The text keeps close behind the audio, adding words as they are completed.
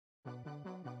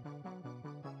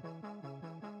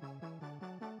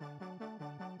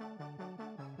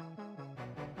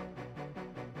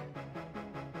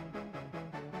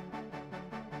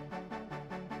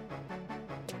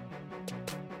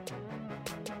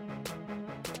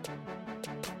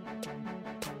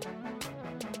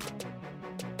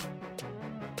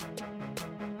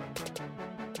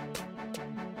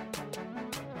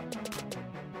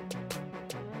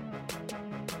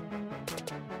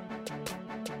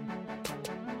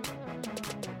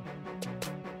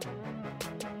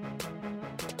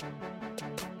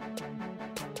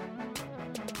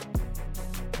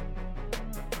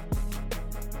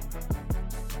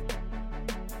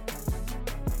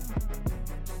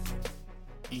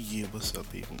Yeah, what's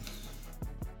up, people?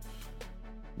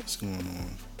 What's going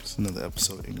on? It's another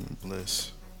episode of Ignorant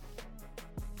Bliss.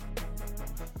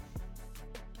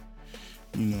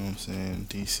 You know what I'm saying?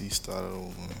 DC started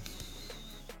over.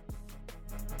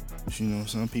 But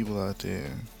some people out there,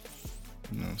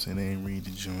 you know what I'm saying, they ain't read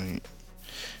the joint.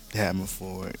 They haven't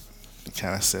for it. They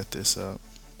kind of set this up.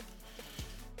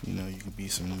 You could be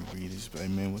some new readers, but like,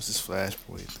 man, what's this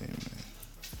Flashpoint thing, man?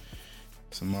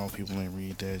 Some Marvel people ain't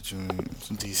read that joint.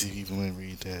 Some DC people ain't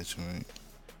read that joint.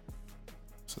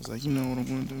 So it's like, you know what I'm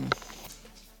gonna do?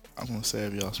 I'm gonna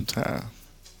save y'all some time.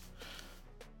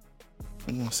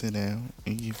 I'm gonna sit down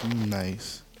and give you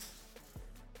nice,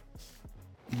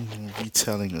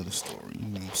 retelling of the story.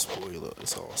 Spoiler.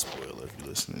 It's all spoiler if you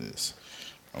listen to this.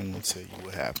 I'm gonna tell you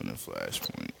what happened in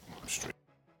Flashpoint. Straight.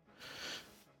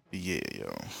 But yeah,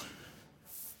 yo.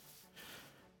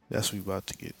 That's what we about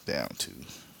to get down to.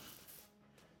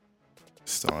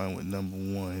 Starting with number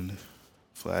one.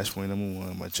 Flashpoint number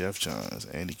one by Jeff Johns,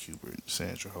 Andy Kubert,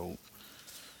 Sandra Hope.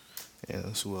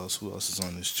 And who else? Who else is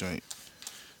on this joint?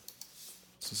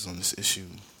 This is on this issue.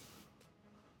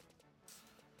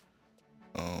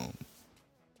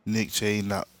 Nick J.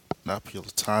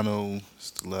 Napolitano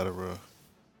is the letterer.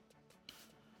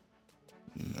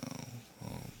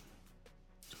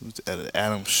 Who's the editor?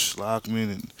 Adam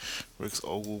Schlagman and Rick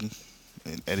Ogle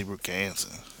and Eddie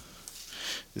Berganza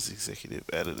is executive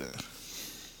editor.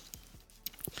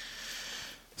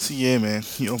 So yeah, man,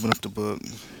 you open up the book.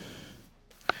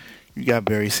 You got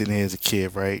Barry sitting here as a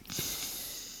kid, right?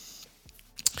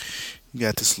 You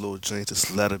got this little joint,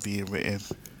 this letter being written.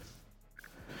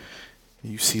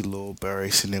 You see little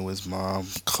Barry sitting there with his mom.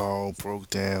 Carl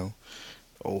broke down.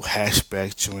 Old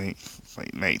hatchback joint,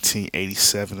 like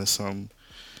 1987 or something.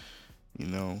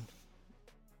 Looking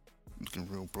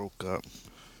real broke up.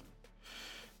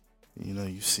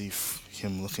 You see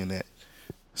him looking at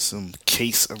some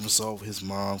case unresolved with his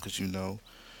mom, because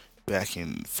back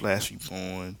in Flash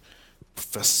Reborn,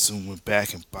 Professor Zoom went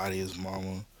back and bodied his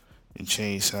mama and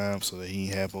changed time so that he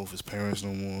didn't have both his parents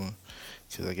no more.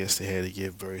 Because I guess they had to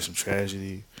give Barry some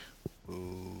tragedy.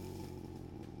 Ooh.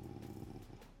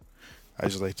 I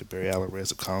just like that Barry Allen read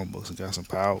some comic books and got some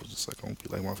powers. Just like I won't be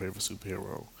like my favorite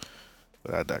superhero.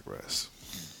 But I digress.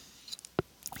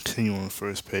 Continue on the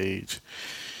first page.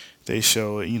 They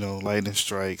show it, lightning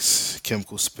strikes,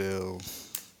 chemical spill.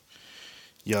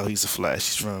 Yo, he's a Flash.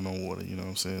 He's running on water. You know what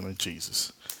I'm saying? Like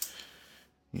Jesus.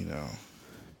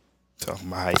 Talking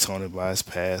about how he's haunted by his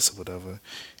past or whatever.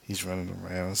 He's running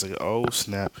around. It's like, oh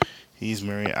snap, he's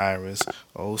marrying Iris.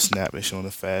 Oh snap, they're showing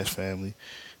the Flash family.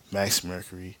 Max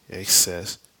Mercury,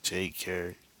 Excess, Jake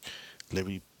Carrot,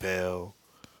 Liberty Bell,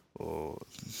 or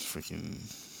freaking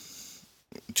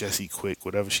Jesse Quick,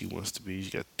 whatever she wants to be.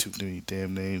 She got too many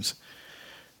damn names.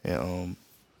 And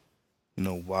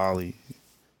Wally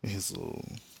in his little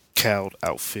cowed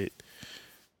outfit,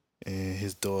 and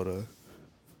his daughter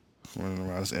running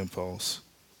around as Impulse.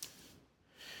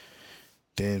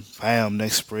 Then, bam,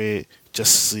 next spread,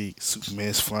 Justice League.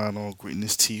 Superman's flying on, gritting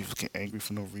his teeth, looking angry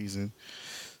for no reason.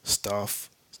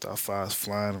 Starfire's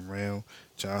flying around.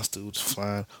 John Stewart's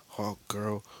flying. Hawk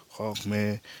Girl,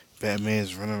 Hawkman.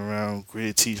 Batman's running around,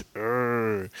 gritted teeth.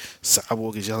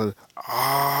 Cyborg is yelling,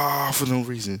 for no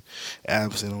reason.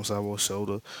 Adam sitting on Cyborg's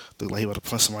shoulder. Look like he about to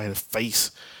punch somebody in the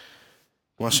face.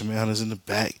 Martian Manhunter's in the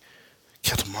back.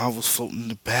 Captain Marvel's floating in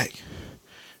the back.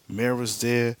 Mira's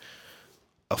there.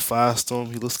 A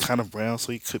Firestorm. He looks kind of brown,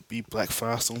 so he could be Black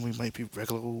Firestorm. He might be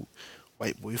regular old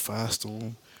white boy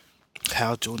Firestorm.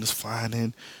 Hal Jordan is flying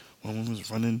in. One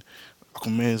woman's running.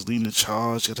 Aquaman is leading the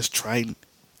charge. Got his trident.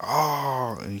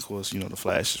 And of course, the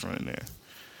Flash is running there.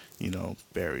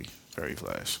 Barry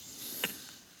Flash.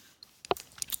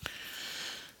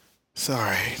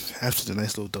 Sorry. After the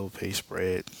nice little double page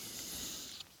spread,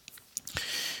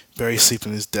 Barry's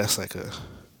sleeping in his desk like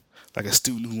a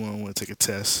student who want to take a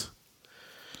test.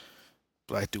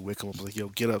 Black dude wake him up like, yo,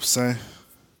 get up, son.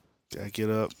 Gotta get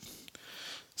up.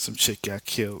 Some chick got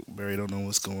killed. Barry don't know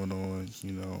what's going on.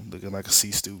 Looking like a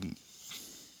C student.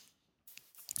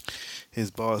 His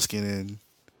boss getting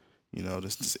in,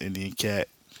 this Indian cat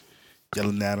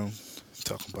yelling at him,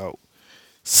 talking about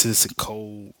Citizen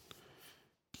Cold,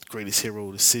 greatest hero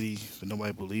of the city, but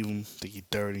nobody believe him. Think he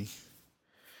dirty.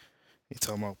 He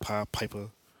talking about Pied Piper,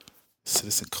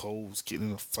 Citizen Cold's getting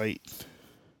in a fight,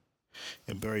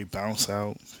 and Barry bounce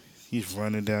out. He's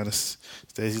running down the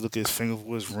stairs. He look at his finger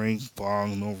for his ring.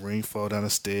 Bong, no ring. Fall down the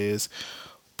stairs.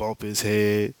 Bump his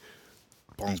head.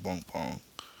 Bong, bong, bong.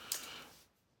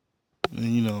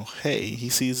 And hey, he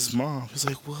sees his mom. He's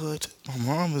like, what? My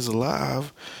mom is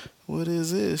alive. What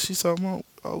is this? She's talking about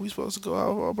 "Oh, we supposed to go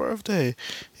out for our birthday."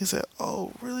 He said,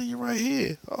 "Oh, really? You're right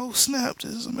here. Oh, snap!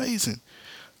 This is amazing."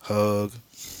 Hug.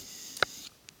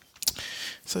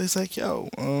 So he's like, "Yo,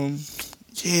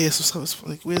 yeah. So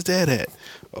like, where's Dad at?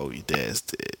 Oh, your dad's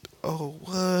dead. Oh,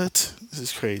 what? This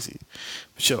is crazy."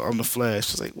 But yo, I'm the Flash.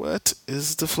 She's like, "What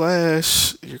is the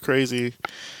Flash? You're crazy.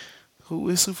 Who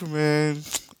is Superman?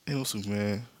 Ain't no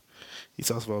Superman." He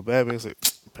talks about Batman. It's like,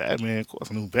 Batman, of course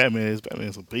I know who Batman is.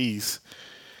 Batman's a beast.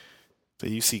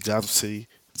 Then you see Gotham City.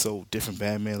 It's all different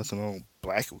Batman looking all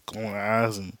black with glowing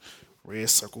eyes and red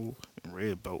circle and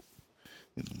red belt.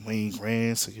 And Wayne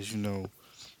Grand, so because in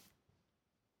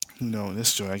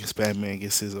this joint, I guess Batman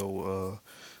gets his old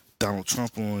Donald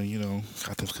Trump on,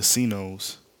 got them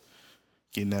casinos,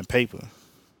 getting that paper.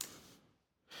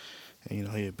 And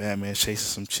here Batman chasing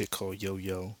some chick called Yo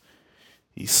Yo.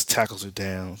 He tackles her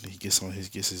down. He gets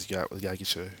his guy. Gotta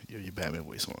get your Batman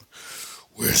voice on.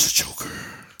 Where's the Joker?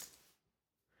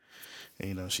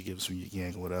 And she gives him your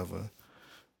gang or whatever.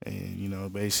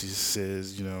 And basically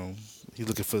says, he's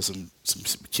looking for some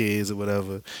kids or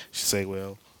whatever. She say,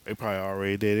 well, they probably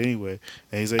already dead anyway.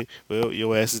 And he's like, well,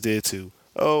 your ass is dead too.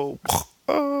 Oh,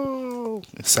 oh!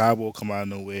 And Cyborg come out of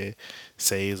nowhere,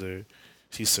 saves her.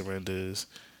 She surrenders.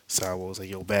 Cyborg's like,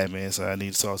 yo, Batman, son, I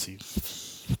need to talk to you.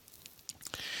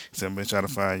 So I've been trying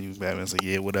to find you. Batman's like,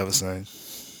 yeah, whatever, son.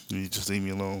 You just leave me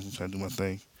alone. I'm trying to do my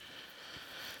thing.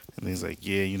 And he's like,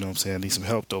 yeah, you know what I'm saying? I need some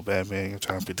help though, Batman. I'm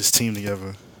trying to put this team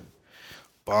together.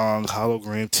 Bong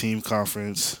hologram team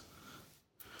conference.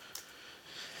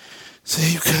 So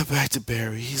you cut back to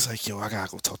Barry. He's like, yo, I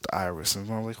gotta go talk to Iris. And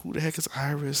I'm like, who the heck is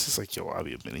Iris? He's like, yo, I'll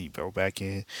be a minute. He fell back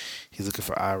in. He's looking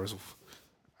for Iris.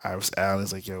 Iris Allen.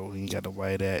 He's like, yo, he ain't got no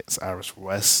white at. It's Iris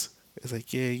West. It's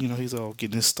like, yeah, he's all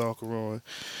getting his stalker on,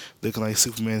 looking like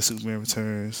Superman. Superman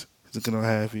Returns. He's looking all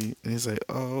happy. And he's like,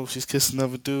 oh, she's kissing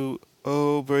another dude.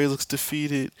 Oh, Barry looks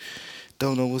defeated.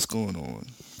 Don't know what's going on.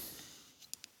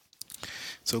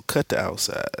 So cut to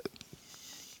outside.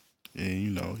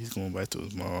 And he's going back to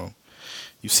his mom.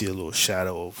 You see a little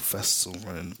shadow of Professor Zoom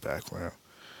running in the background.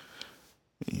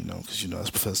 Because that's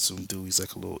Professor Zoom dude. He's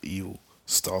like a little evil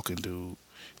stalking dude.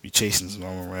 Be chasing his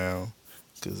mom around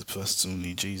because Professor Zoom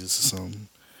need Jesus or something.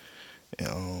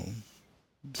 And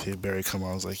here Barry come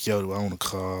out. I was like, yo, do I own a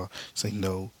car? He's like,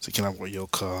 no. So can I borrow your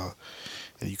car?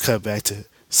 And you cut back to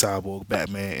Cyborg,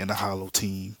 Batman, and the Hollow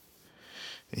team.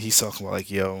 And he's talking about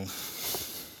like, yo,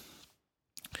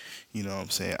 you know what I'm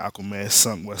saying? Aquaman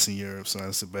sunk Western Europe, so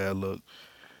that's a bad look.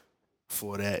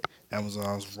 For that,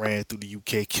 Amazons ran through the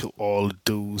UK, killed all the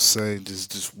dudes, son,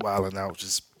 just wilding out,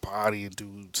 just bodying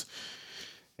dudes.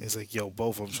 And it's like, yo,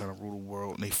 both of them trying to rule the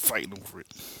world, and they fighting over it.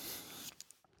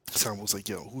 Tom was like,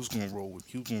 yo, who's gonna roll with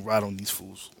me? Who's gonna ride on these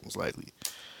fools? Most likely.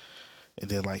 And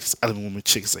then like this other woman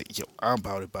chick is like, yo, I'm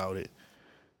about it.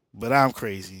 But I'm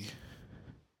crazy.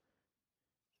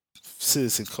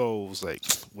 Citizen Cole was like,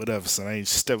 whatever, son. I ain't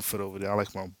stepping foot over there. I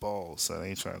like my balls, son. I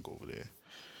ain't trying to go over there.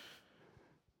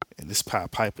 And this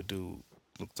Piper dude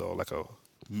looked all like a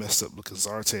messed up looking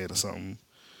Zartan or something.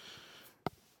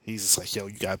 He's just like, yo,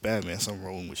 you got Batman, so I'm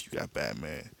rolling with you. Got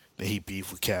Batman. Then he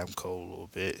beefed with Captain Cole a little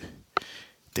bit.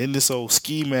 Then this old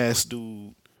ski mask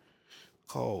dude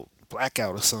called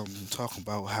Blackout or something talking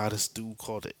about how this dude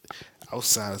called it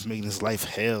outside is making his life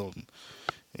hell.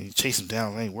 And you chase him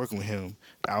down, I ain't working with him.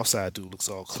 The outside dude looks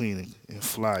all clean and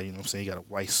fly, you know what I'm saying? He got a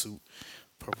white suit,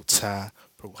 purple tie,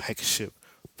 purple handkerchief,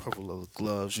 purple leather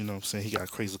gloves, you know what I'm saying? He got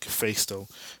a crazy looking face though,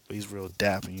 but he's real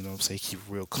dapper, you know what I'm saying? He keep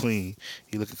it real clean.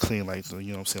 He looking clean like the,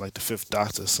 you know what I'm saying, like the fifth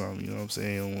doctor or something, you know what I'm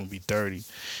saying? He don't want to be dirty.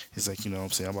 He's like, you know what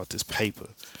I'm saying, I'm about this paper.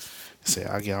 He said,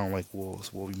 I don't like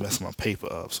wars. War be messing my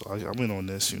paper up. So I'm in on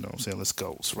this, you know what I'm saying? Let's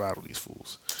go. Let's ride with these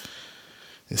fools.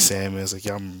 And Sandman's like,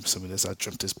 y'all remember some of this? I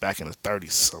dreamt this back in the 30s or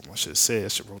something. I should have said, I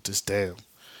should have wrote this down.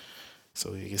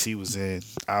 So I guess he was in.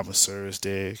 Alvin Sur is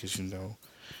there because,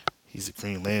 he's a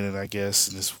Green Lantern, I guess,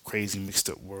 in this crazy mixed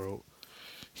up world.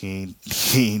 He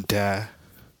ain't die.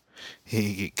 He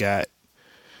ain't get got.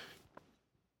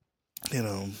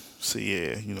 So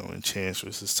yeah,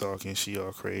 Enchantress is talking. She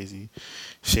all crazy.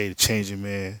 Shade of changing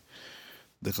man.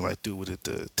 Looking like dude with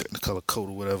the Technicolor coat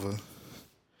or whatever.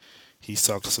 He's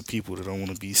talking to some people that don't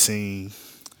want to be seen,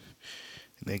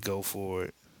 and they go for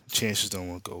it. Chances don't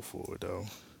want to go for it though.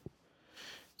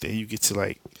 Then you get to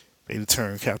like they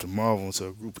turn Captain Marvel into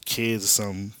a group of kids or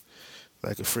something,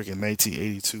 like a freaking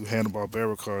 1982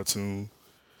 Hanna-Barbera cartoon.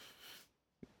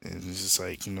 And it's just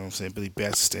like, you know what I'm saying, Billy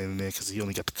Batts is standing there because he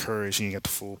only got the courage, he ain't got the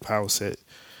full power set.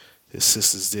 His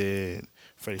sister's dead, and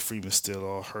Freddie Freeman's still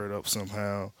all hurt up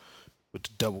somehow with the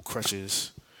double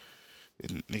crutches.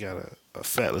 And they got a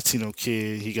fat Latino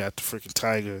kid, he got the freaking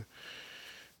tiger.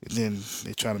 And then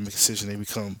they try to make a decision. They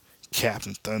become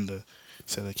Captain Thunder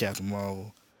instead of Captain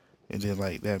Marvel. And then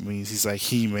like that means he's like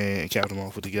He-Man and Captain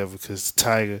Marvel put together because the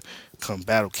Tiger come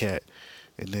Battle Cat.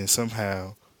 And then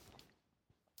somehow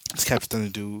this Captain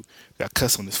Thunder dude got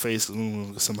cuts on his face because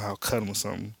Luna somehow cut him or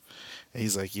something. And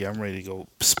he's like, yeah, I'm ready to go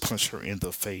punch her in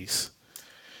the face.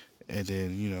 And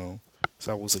then,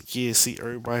 so I was like, yeah, see,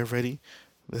 everybody ready?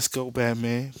 Let's go,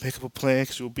 Batman. Pick up a plan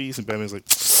because you're a beast. And Batman's like,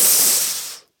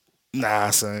 nah,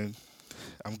 son.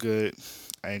 I'm good.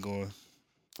 I ain't going.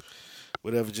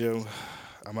 Whatever, Joe.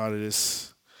 I'm out of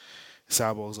this.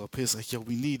 Cyborg's up here. It's like, yo,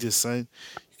 we need this, son.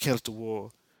 You can't let the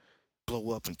war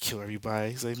blow up and kill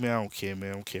everybody. He's like, man, I don't care,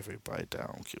 man. I don't care if everybody die. I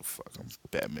don't give a fuck. I'm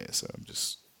Batman, so I'm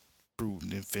just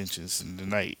brooding in vengeance in the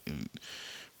night and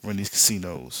run these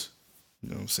casinos. You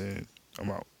know what I'm saying?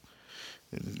 I'm out.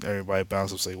 And then everybody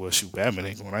bounces up and say, well, shoot, Batman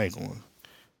ain't going. I ain't going.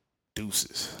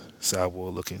 Deuces.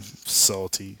 Cyborg looking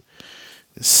salty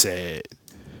and sad.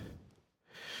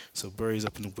 So Barry's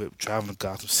up in the whip, driving to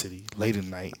Gotham City late at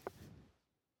night.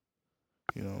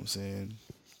 You know what I'm saying?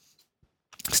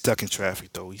 Stuck in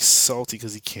traffic though. He's salty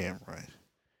because he can't run.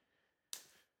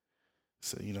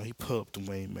 So he pull up the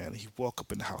Wayne Manor. He walk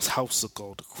up in the house. House look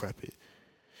all decrepit.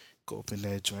 Go up in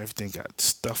that joint. Everything got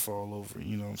stuff all over it.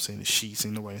 You know what I'm saying? The sheets.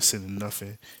 Ain't nobody sitting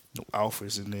nothing. No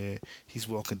Alfred's in there. He's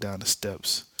walking down the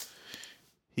steps.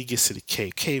 He gets to the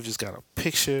cave. Cave just got a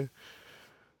picture,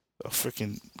 a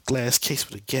freaking glass case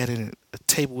with a gat in it, a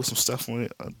table with some stuff on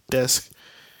it, a desk,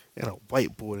 and a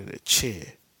whiteboard and a chair.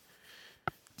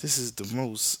 This is the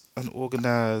most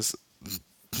unorganized,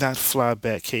 not fly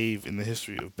bat cave in the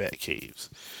history of bat caves.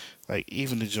 Like,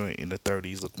 even the joint in the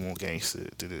 30s looked more gangster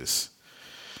than this.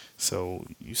 So,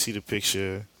 you see the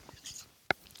picture,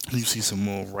 you see some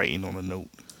more writing on a note,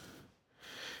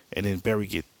 and then Barry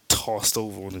get tossed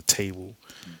over on the table,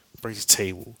 breaks the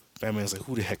table. Batman's like,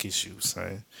 who the heck is you,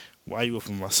 son? Why you up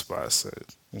in my spot, son?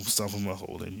 I'm stomping my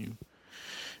hole in you.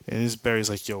 And this Barry's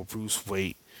like, yo, Bruce,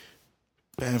 wait.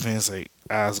 Batman's like,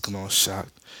 eyes looking all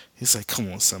shocked. He's like,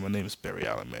 come on, son, my name is Barry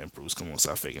Allen, man. Bruce, come on,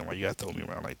 stop faking. Why you gotta throw me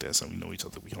around like that, son? We know each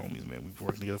other, we homies, man. We've been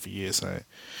working together for years, son.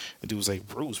 And dude was like,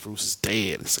 Bruce is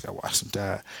dead. It's like, I watched him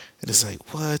die. And it's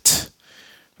like, what?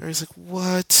 Barry's like,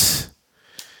 what?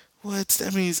 What?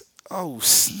 That means, oh,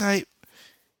 snipe.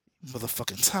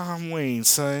 Motherfucking Tom Wayne,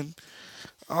 son.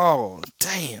 Oh,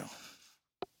 damn.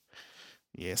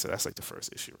 Yeah, so that's like the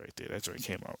first issue right there. That joint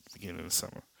came out beginning of the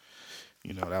summer.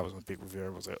 That was a big reveal. I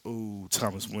was like, ooh,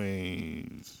 Thomas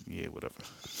Wayne. Yeah, whatever.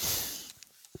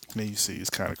 Then you see, it's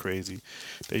kind of crazy.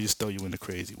 They just throw you in the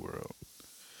crazy world.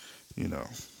 It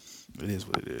is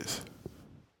what it is.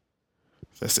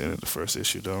 That's the end of the first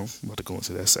issue, though. I'm about to go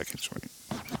into that second joint.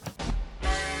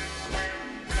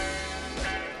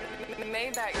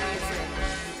 Maybach music.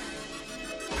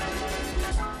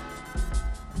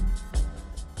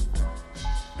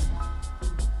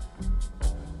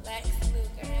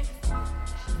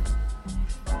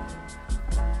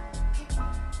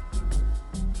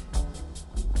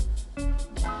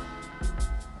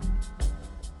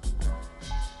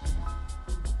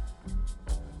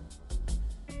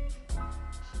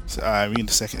 So, I read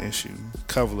the second issue.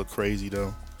 Cover look crazy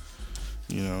though.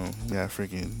 You got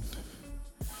freaking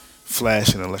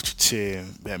Flash in an electric chair,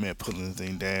 Batman pulling the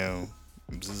thing down.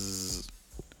 Bzzz.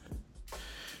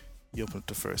 You open up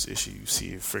the first issue, you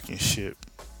see a freaking ship.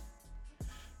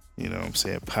 You know what I'm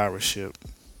saying? Pirate ship.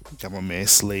 Got my man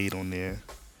Slade on there.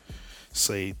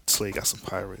 Slade got some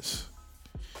pirates.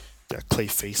 Got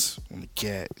Clayface on the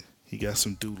gat. He got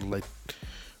some dude like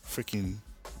freaking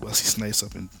Wesley Snipes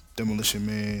up in Demolition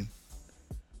Man.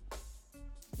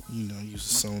 Use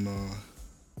the sonar.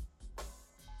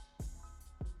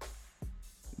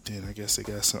 Then I guess they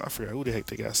got some. I forgot who the heck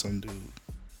they got. Some dude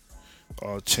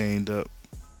all chained up,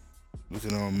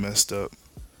 looking all messed up.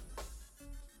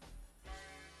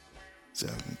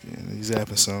 He's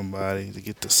zapping somebody to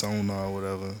get the sonar or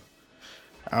whatever.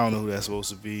 I don't know who that's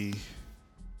supposed to be.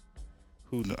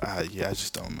 Who know? I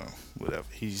just don't know. Whatever.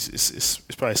 It's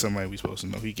probably somebody we supposed to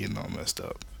know. He getting all messed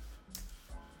up.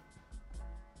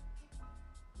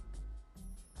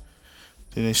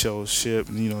 Then they show a ship.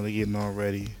 They getting all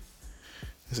ready.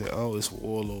 They say, "Oh, it's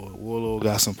Warlord. Warlord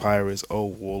got some pirates. Oh,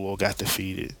 Warlord got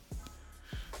defeated.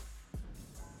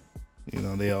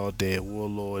 They all dead.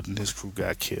 Warlord and his crew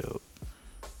got killed."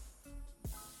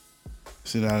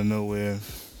 So out of nowhere,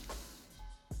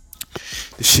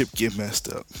 the ship get messed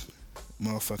up.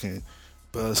 Motherfucking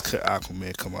Buzzcut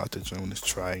Aquaman come out the joint with his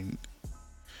trident.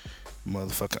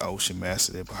 Motherfucking Ocean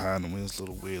Master there behind him with his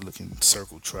little weird looking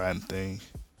circle trident thing.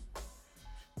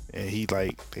 And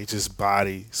they just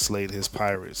slayed his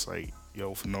pirates,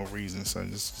 for no reason,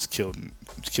 son. Just killed them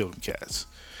cats.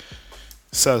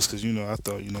 Sucks because I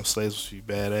thought slaves would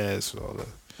be badass with all the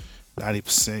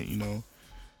 90%.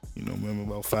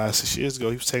 Remember about 5 6 years ago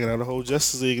he was taking out the whole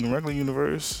Justice League in the regular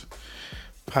universe.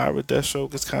 Pirate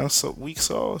Deathstroke is kind of weak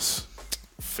sauce.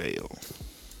 Fail.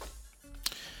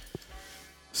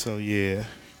 So yeah,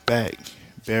 back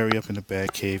Barry up in the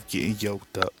Batcave getting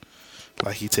yoked up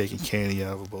like he taking candy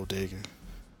out of a bodega.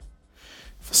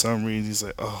 For some reason he's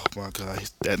like, oh my god,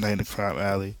 that night in the crime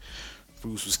alley,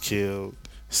 Bruce was killed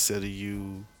instead of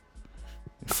you.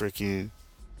 Freaking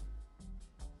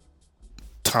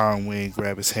Tom Wayne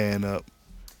grab his hand up,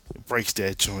 breaks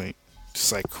that joint,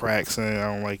 just like crack, saying,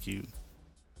 I don't like you.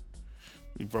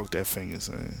 He broke that finger,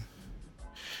 son.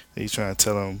 He's trying to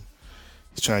tell him,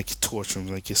 he's trying to torture him,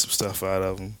 like get some stuff out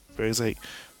of him. Barry's like,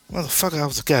 motherfucker, I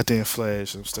was a goddamn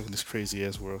Flash. I'm stuck in this crazy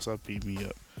ass world, so I beat me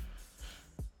up.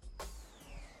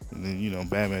 And then,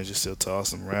 Batman just still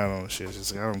tossing him around on the shit.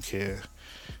 Just like, I don't care.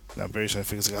 Now Barry's trying to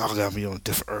figure, like, oh, I gotta be on a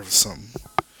different Earth or something.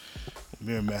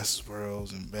 Mirror Masters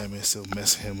worlds, and Batman still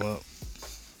messing him up.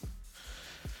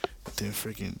 And then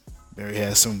freaking Barry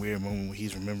has some weird moment where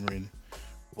he's remembering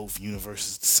both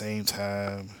universes at the same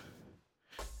time.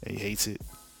 And he hates it.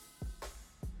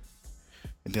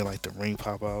 And then like the ring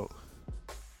pop out.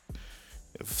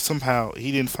 If somehow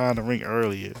he didn't find the ring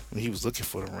earlier when he was looking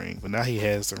for the ring, but now he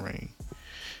has the ring.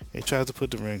 He tries to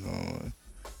put the ring on.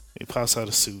 He pops out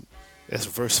a suit. That's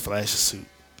Reverse Flash's suit.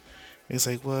 And he's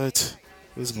like, what?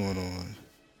 What's going on?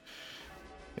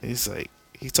 And he's like,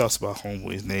 he talks about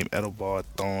homeboy's name, Edelbar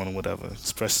Thorn or whatever.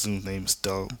 Expresses his name is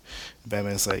dumb.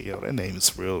 Batman's like, yo, that name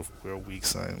is real weak,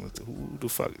 son. Who the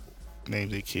fuck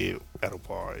named their kid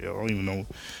Edelbar? Yo, I don't even know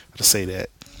how to say that.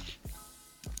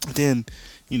 And then,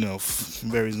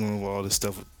 Barry's going over all this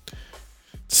stuff with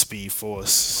Speed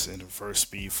Force and Reverse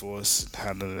Speed Force. And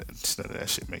how none of that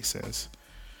shit makes sense.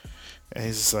 And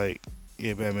he's just like,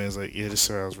 yeah, Batman's like, yeah, this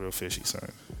sounds real fishy,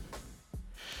 son.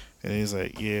 And he's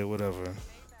like, yeah, whatever.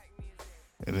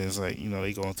 And then it's like,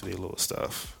 they going through their little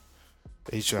stuff.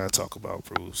 He's trying to talk about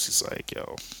Bruce. He's like,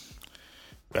 yo,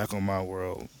 back on my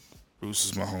world, Bruce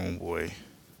is my homeboy.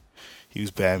 He was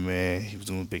Batman. He was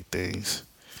doing big things.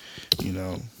 He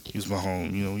was my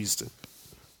home. We used to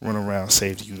run around,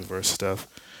 save the universe stuff.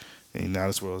 And now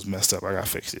this world is messed up. I gotta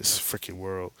fix this freaking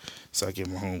world. So I get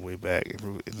my homeboy back.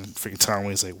 And then freaking Tom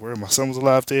Wayne's like, where my son was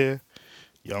alive there?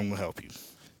 Yo, I'm gonna help you.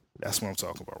 That's what I'm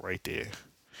talking about right there.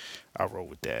 I roll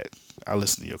with that. I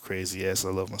listen to your crazy ass. I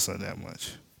love my son that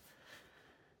much.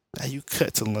 Now you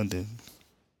cut to London,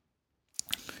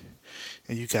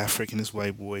 and you got freaking this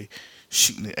white boy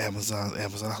shooting at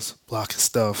Amazon's blocking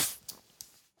stuff.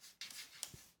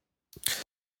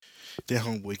 That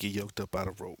homeboy get yoked up by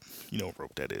the rope. You know what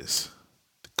rope that is.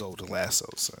 The golden lasso,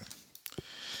 son.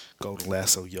 Golden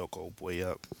lasso yoke old boy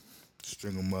up.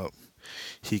 String him up.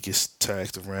 He gets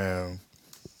tagged around.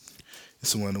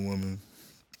 It's Wonder Woman.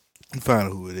 You find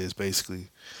out who it is, basically.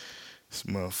 It's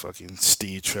motherfucking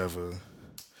Steve Trevor.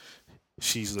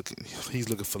 He's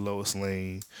looking for Lois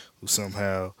Lane, who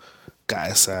somehow got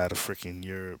inside of freaking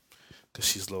Europe, cause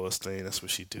she's Lois Lane. That's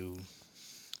what she do.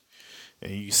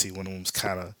 And you see one of them's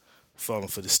kind of falling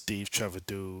for the Steve Trevor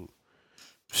dude.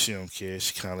 She don't care.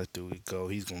 She kind of let the dude go.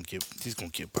 He's gonna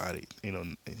get bodied.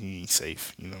 He ain't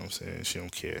safe. You know what I'm saying? She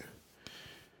don't care.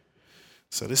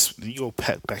 So this you go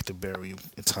back to Barry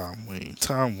and Tom Wayne.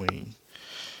 Tom Wayne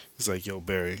is like, yo,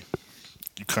 Barry,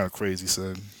 you kind of crazy,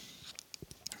 son.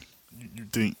 You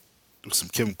think with some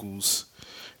chemicals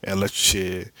and electric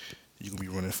shit, you gonna be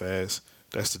running fast?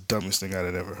 That's the dumbest thing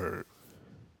I'd ever heard.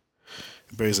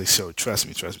 And Barry's like, so trust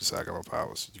me. So I got my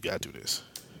powers. You gotta do this.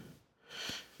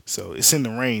 So it's in the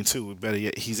rain too. Better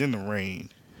yet, he's in the rain,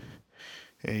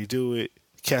 and you do it.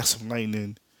 Cast some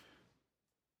lightning.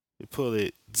 You pull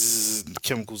it. Zzz, the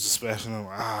chemicals are splashing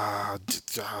on.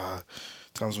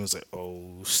 Thomas was like,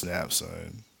 "Oh snap,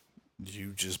 son!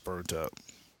 You just burnt up.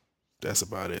 That's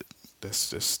about it.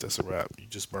 That's a wrap. You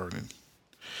just burning."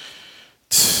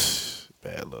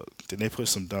 Bad luck. Then they put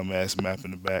some dumbass map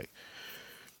in the back.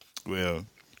 Well,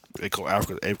 they call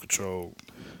Africa the Ape Control,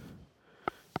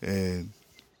 and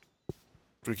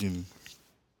freaking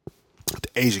the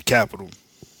Asia capital.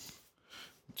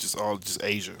 Just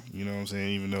Asia. You know what I'm saying?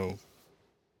 Even though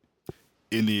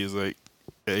India is like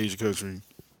an Asian country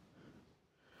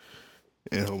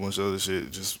and a whole bunch of other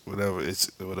shit, just whatever. It's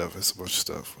whatever. It's a bunch of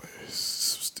stuff.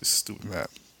 It's a stupid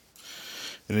map.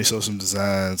 And they show some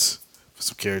designs for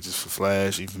some characters for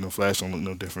Flash, even though Flash don't look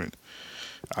no different.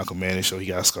 Aquaman, they show he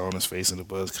got a scar on his face and a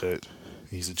buzz cut.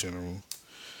 He's a general.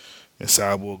 And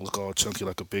Cyborg look all chunky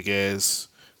like a big ass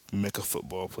mecha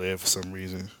football player for some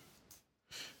reason.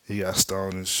 He got a star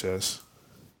on his chest.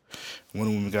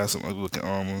 Wonder Woman got some ugly looking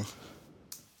armor.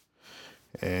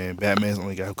 And Batman's the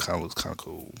only guy who kind of looks kind of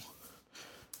cool.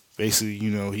 Basically,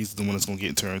 he's the one that's gonna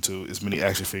get turned to as many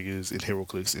action figures and hero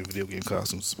clicks and video game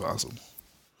costumes as possible.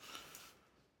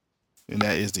 And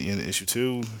that is the end of issue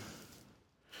 2.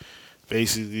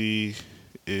 Basically,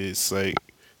 it's like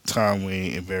Tom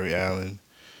Wayne and Barry Allen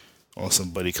on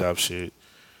some buddy cop shit,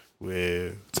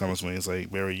 where Thomas Wayne's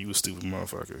like, Barry, you a stupid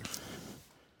motherfucker.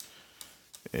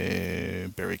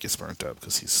 And Barry gets burnt up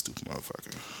because he's a stupid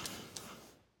motherfucker.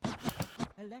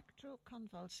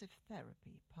 Electroconvulsive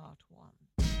Therapy, Part 1.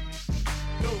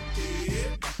 Go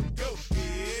ahead, go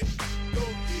ahead, go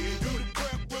ahead, do the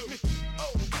crap with me.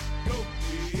 Oh, go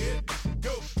ahead,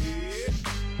 go ahead,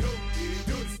 go ahead,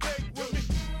 do the steak with me.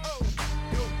 Oh,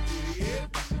 go ahead,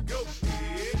 go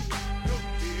ahead, go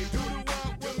ahead, do the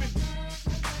walk with me.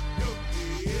 Go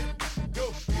ahead, go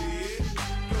ahead,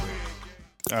 go ahead.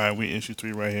 Alright, we issue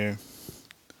 3 right here.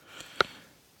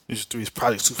 Issue 3 is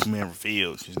Project Superman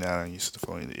revealed. Because now I'm used to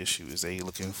following the issue. Is they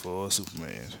looking for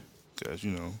Superman? Because,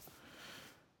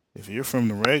 if you're from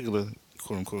the regular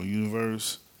quote unquote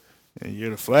universe and you're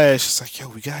the Flash, it's like, yo,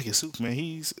 we gotta get Superman.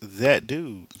 He's that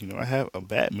dude. I have a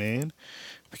Batman.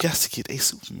 We got to get a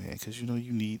Superman because you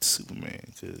need Superman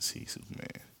because he's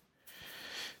Superman.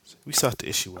 So we start the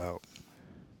issue out.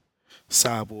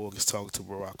 Cyborg is talking to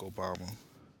Barack Obama,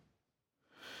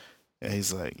 and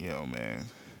he's like, yo, man,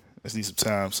 let's need some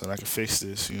time so I can fix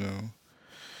this.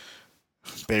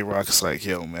 Bayrock is like,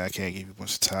 yo, man, I can't give you a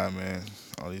bunch of time, man.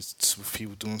 All these super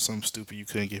people doing something stupid, you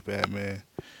couldn't get bad, man.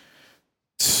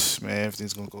 Man,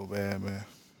 everything's gonna go bad, man.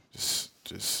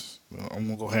 I'm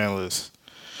gonna go handle this.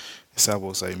 And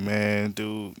Cyborg's like, man,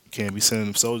 dude, you can't be sending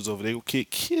them soldiers over. They will get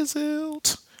kids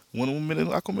out. One minute,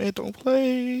 Aquaman don't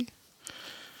play.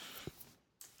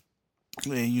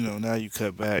 And, now you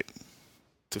cut back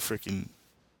to freaking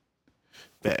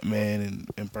Batman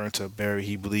and burnt up Barry.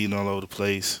 He bleeding all over the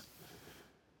place.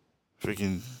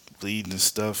 Freaking bleeding and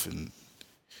stuff, and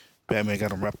Batman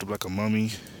got him wrapped up like a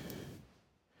mummy.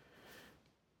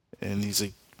 And he's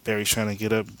like, Barry's trying to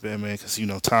get up Batman because,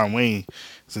 Tom Wayne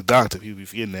is a doctor. People be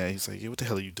forgetting that. He's like, yeah, what the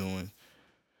hell are you doing?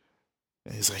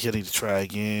 And he's like, I need to try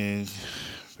again.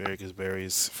 Because Barry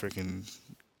is freaking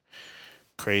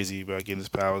crazy about getting his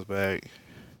powers back. And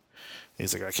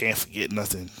he's like, I can't forget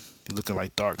nothing. He's looking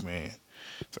like Dark Man.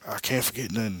 Like, I can't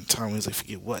forget nothing. Tom Wayne's like,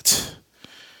 forget what?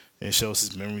 And it shows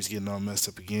his memories getting all messed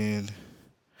up again.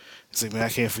 It's like, man, I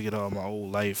can't forget all my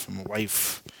old life and my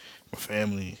wife, my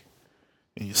family,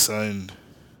 and your son.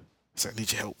 It's like, I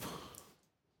need your help.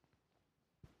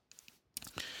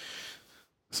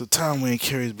 So Tom Wayne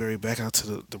carries Barry back out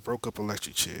to the broke up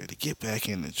electric chair to get back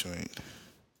in the joint.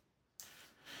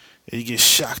 And he gets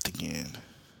shocked again.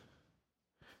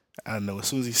 I don't know, as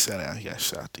soon as he sat down, he got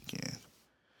shocked again.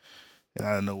 And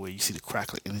out of nowhere, you see the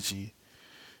crackling energy.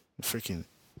 The freaking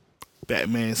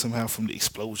Batman somehow from the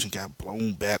explosion got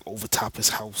blown back over top his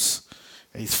house.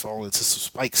 And he's falling into some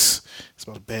spikes. It's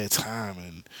about a bad time.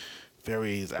 And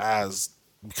Barry's eyes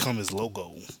become his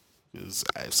logo. Because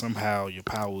somehow your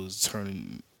powers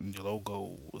turning your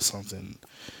logo or something.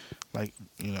 Like,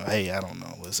 hey, I don't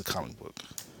know. It's a comic book.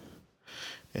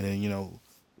 And then,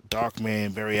 Dark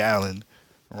Man Barry Allen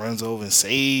runs over and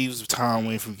saves Tom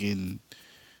Wayne from getting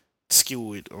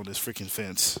skewered on this freaking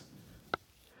fence.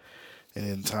 And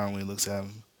then Tom Wayne looks at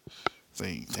him,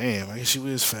 like, damn, I guess you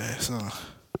is fast, huh?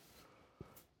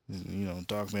 And,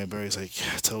 Dark Man Barry's like,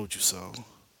 yeah, I told you so.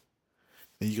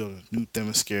 Then you go to New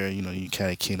Themyscira,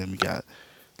 United Kingdom, you got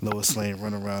Lois Lane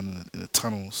running around in the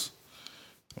tunnels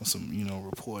on some,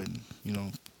 reporting,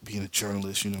 being a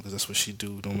journalist, because that's what she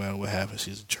do, no matter what happens,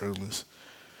 she's a journalist.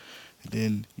 And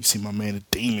then you see my man, the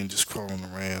Demon, just crawling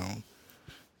around,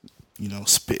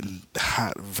 spitting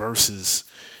hot verses,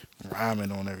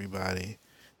 rhyming on everybody.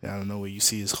 And out of nowhere, you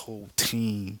see his whole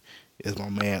team is my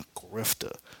man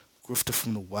Grifter. Grifter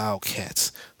from the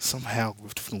Wildcats. Somehow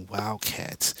Grifter from the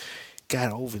Wildcats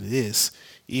got over this,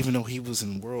 even though he was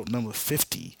in world number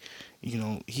 50.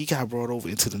 He got brought over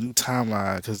into the new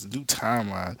timeline because the new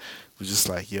timeline was just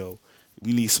like, yo,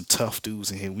 we need some tough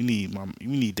dudes in here. We need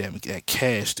that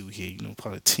Cash dude here,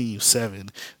 part of Team 7,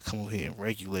 come over here and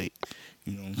regulate,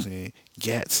 what I'm saying,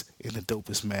 Gats in the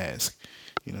dopest mask.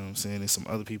 You know what I'm saying? And some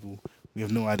other people, we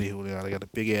have no idea who they are. They got a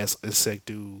big ass insect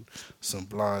dude, some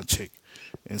blonde chick,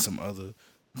 and some other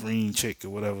green chick or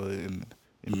whatever in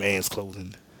man's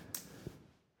clothing.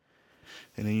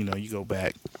 And then, you go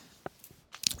back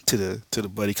to the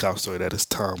buddy cop story that is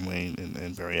Tom Wayne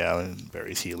and Barry Allen.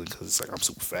 Barry's healing because it's like, I'm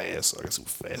super fast, so I got super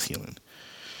fast healing.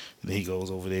 And then he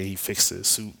goes over there, he fixes his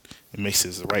suit and makes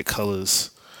it the right colors.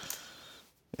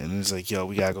 And it's like, yo,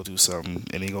 we gotta go do something.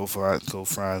 And they go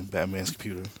find Batman's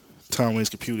computer. Tom Wayne's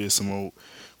computer is some old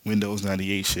Windows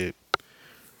 98 shit.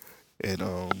 And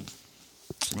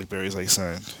like Barry's like,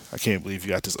 son, I can't believe you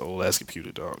got this old ass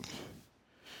computer, dog.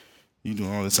 You do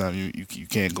all the time. You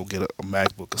can't go get a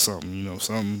MacBook or something. You know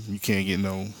something. You can't get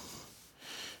no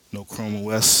Chrome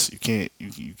OS. You can't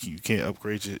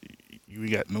upgrade your. You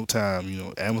ain't got no time. You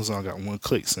know Amazon got one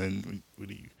click, son. What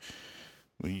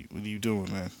are you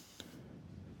doing, man?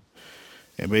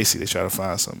 And basically they try to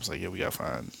find something. It's like, yeah, we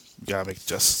gotta make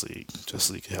Justice League.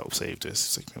 Justice League can help save this.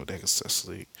 It's like, man, what the heck is Justice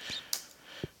League?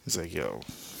 He's like, yo,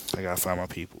 I gotta find my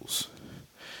peoples.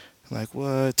 Like,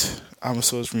 what? I'm a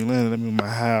source from Atlanta. Let me my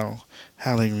Hal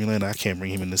ain't Atlanta. I can't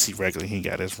bring him in to see regular. He ain't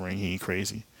got his ring. He ain't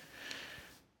crazy.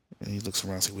 And he looks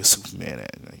around and says, where's Superman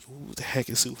at? And like, who the heck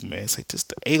is Superman? It's like, this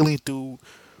the alien dude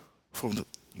from the,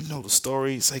 you know, the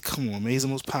story. It's like, come on, man. He's the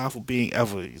most powerful being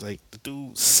ever. He's like, the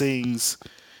dude sings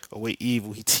away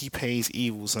evil. He T-Pains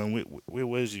evil, son. Where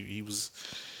was you?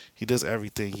 He does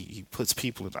everything. He puts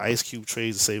people in ice cube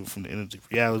trays to save them from the end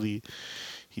of reality.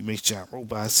 He makes giant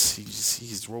robots.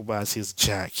 He's robots. He has a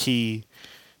giant key.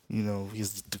 You know,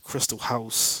 he's the crystal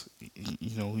house.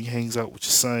 You know, he hangs out with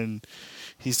your son.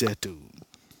 He's that dude.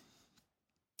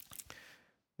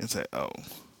 It's like, oh,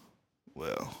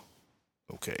 well,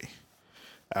 okay.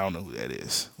 I don't know who that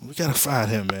is. We gotta find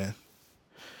him, man.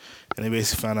 And they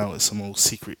basically find out it's some old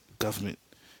secret government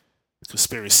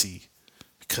conspiracy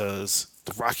because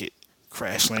the rocket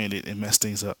crash landed and messed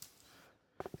things up.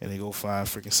 And they go find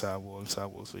freaking Cyborg.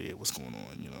 Cyborg's like, yeah, what's going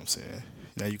on? You know what I'm saying?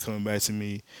 Now you coming back to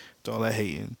me with all that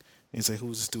hating. And he's like,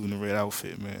 who's this dude in the red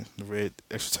outfit, man? The red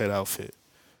extra tight outfit.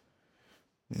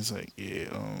 And he's like, yeah,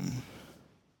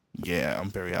 I'm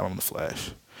Barry Allen, the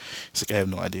Flash. He's like, I have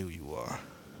no idea who you are.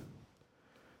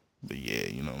 But yeah,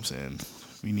 you know what I'm saying?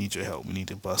 We need your help. We need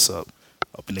to bust up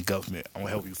in the government. I want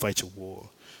to help you fight your war.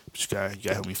 But you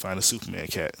gotta help me find a Superman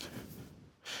cat.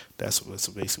 That's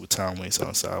basically what Tom Wayne's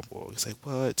on Cyborg. He's like,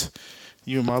 what?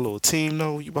 You and my little team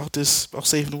know you about this, about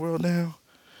saving the world now?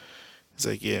 He's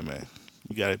like, yeah, man.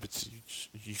 You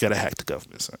gotta hack the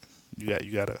government, son. You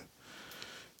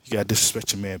gotta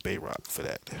disrespect your man Bayrock for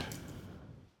that.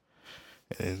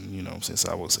 And then, you know what I'm saying,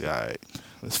 Cyborg's like, alright,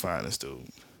 let's find this dude.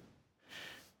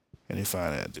 And they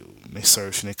find that dude. And they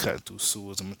search and they cut through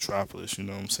sewers of Metropolis, you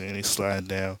know what I'm saying? They slide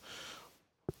down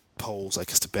poles like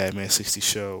it's the Batman 60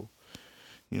 show.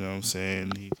 You know what I'm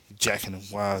saying? He jacking the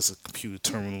wires of computer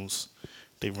terminals.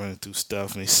 They running through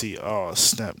stuff and they see, oh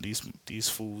snap, these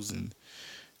fools and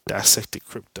dissected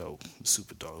crypto,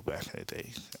 super dog back in the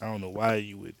day. I don't know why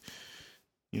you would,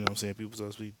 you know what I'm saying? People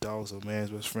supposed to be dogs or man's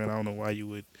best friend. I don't know why you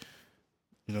would,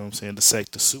 you know what I'm saying,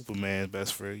 dissect the Superman's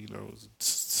best friend. You know,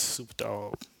 super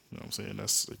dog. You know what I'm saying?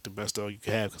 That's like the best dog you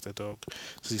can have because that dog,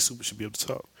 see, super should be able to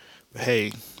talk. But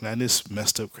hey, not in this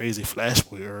messed up, crazy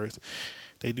Flashpoint Earth.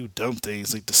 They do dumb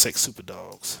things like dissect super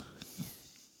dogs.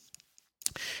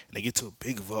 And they get to a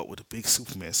big vault with a big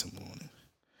Superman symbol on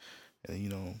it. And you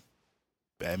know,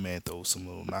 Batman throws some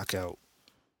little knockout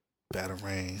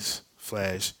batarangs.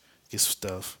 Flash gets some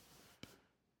stuff.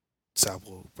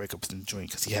 Cyborg break up in the joint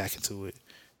because he hack into it.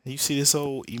 And you see this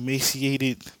old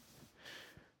emaciated,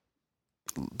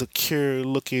 the cure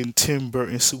looking Tim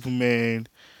Burton Superman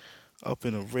up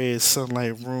in a red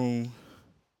sunlight room.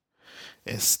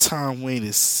 And Tom Wayne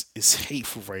is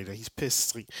hateful right now. He's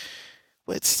pissed. Like,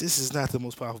 what? This is not the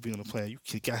most powerful being on the planet.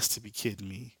 You got to be kidding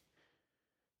me.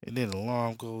 And then the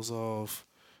alarm goes off.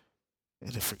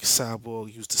 And then freaking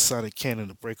Cyborg used the sonic cannon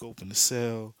to break open the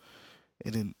cell.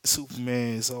 And then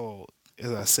Superman is all,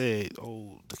 as I said,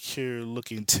 the cure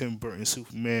looking Tim Burton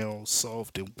Superman, all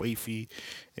soft and wafy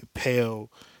and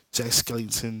pale. Jack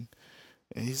Skellington.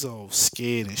 And he's all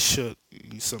scared and shook.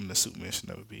 He's something that Superman should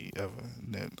never be ever.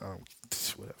 And then,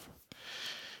 whatever.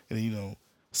 And then, you know,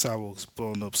 Cyborg's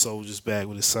blowing up soldiers back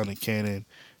with his sonic cannon.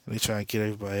 And they try to get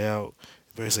everybody out.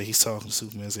 Barry's like, he's talking to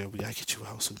Superman. He's like, we gotta get you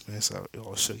out, Superman. So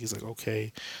all shook. He's like,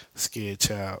 okay, scared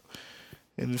child.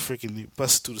 And then freaking he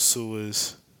busts through the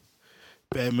sewers.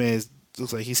 Batman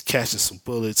looks like he's catching some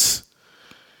bullets.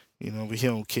 You know, but he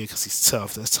don't care because he's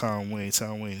tough. That's Tom Wayne.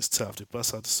 Tom Wayne is tough. They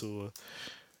bust out the sewer.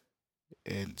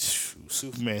 And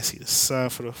Superman see the sun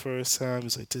for the first time.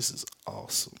 He's like, this is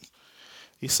awesome.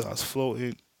 He starts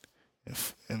floating.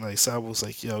 And like, Cyborg's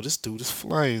like, yo, this dude is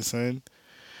flying, son.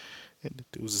 And the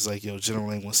dude was just like, yo,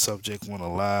 General ain't one subject, one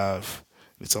alive.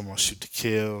 They talking about shoot to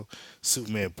kill.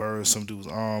 Superman burns some dude's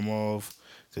arm off.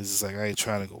 Because it's like, I ain't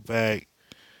trying to go back.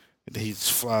 And then he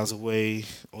just flies away.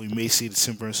 Or you may see the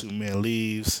Tim Burton Superman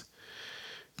leaves.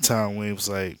 Tom Wayne was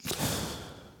like,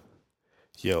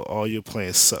 yo, all your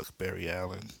plans suck, Barry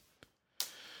Allen.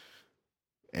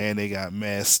 And they got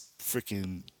mass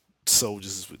freaking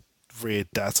soldiers with red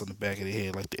dots on the back of their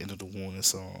head like the end of the warning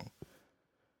song.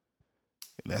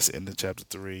 And that's the end of chapter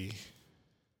 3.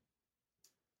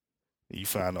 And you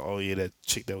find out, oh yeah, that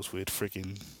chick that was with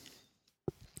freaking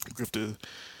Grifter,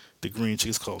 the green chick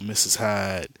is called Mrs.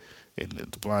 Hyde, and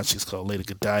the blonde chick is called Lady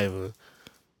Godiva,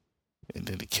 and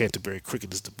then the Canterbury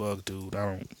Cricket is the bug dude.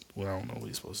 I don't know what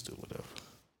he's supposed to do, whatever.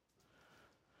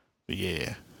 But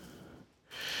yeah,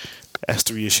 that's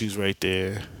 3 issues right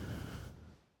there.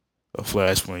 A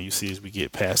Flashpoint. You see, as we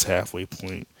get past halfway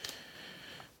point,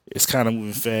 it's kind of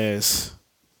moving fast,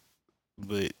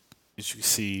 but as you can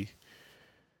see,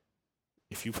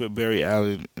 if you put Barry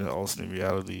Allen in an alternate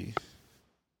reality,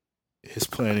 his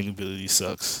planning ability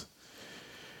sucks,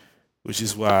 which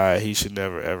is why he should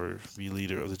never ever be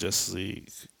leader of the Justice League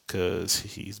because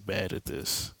he's bad at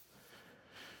this.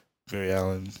 Barry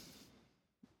Allen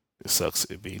sucks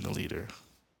at being the leader.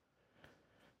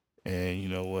 And you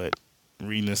know what?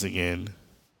 Reading this again,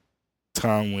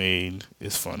 Tom Wayne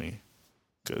is funny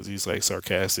because he's like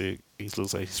sarcastic. He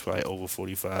looks like he's probably over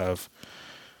 45,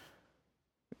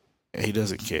 and he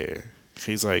doesn't care.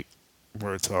 He's like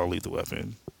Murtaugh Lethal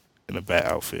Weapon in a bat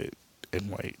outfit in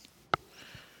white.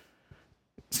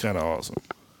 It's kind of awesome.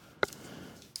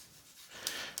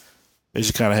 They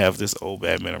should kind of have this old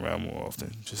Batman around more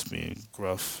often, just being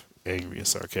gruff, angry, and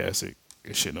sarcastic,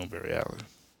 and shitting on Barry Allen.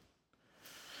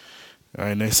 All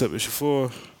right, next up, issue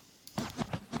 4.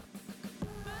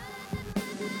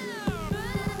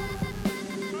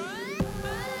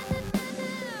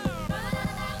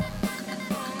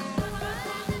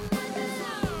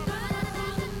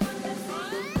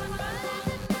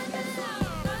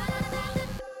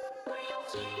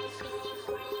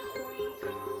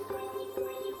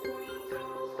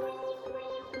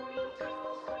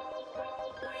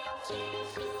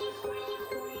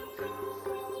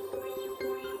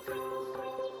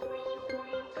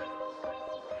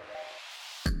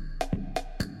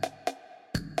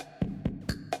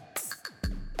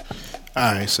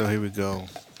 Alright, so here we go.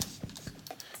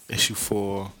 Issue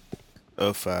 4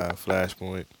 of 5,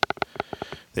 Flashpoint.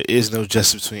 There is no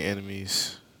justice between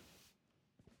enemies.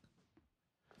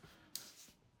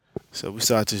 So we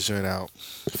start this joint out.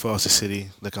 Foster City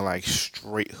looking like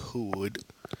straight hood.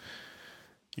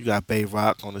 You got Bay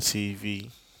Rock on the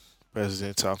TV.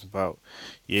 President talking about,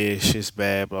 yeah, shit's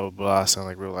bad, blah, blah, blah. Sound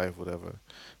like real life, whatever.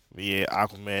 But yeah,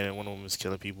 Aquaman and Wonder Woman's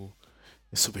killing people.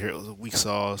 The superheroes are weak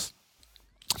sauce.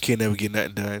 Can't never get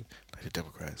nothing done. Like the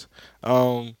Democrats.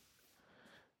 Yeah,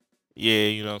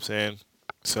 you know what I'm saying?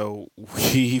 So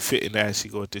we fit in that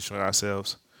actually go audition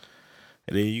ourselves.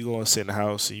 And then you go and sit in the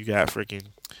house and you got freaking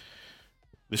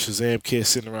the Shazam kid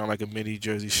sitting around like a mini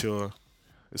Jersey Shore.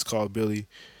 It's called Billy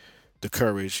the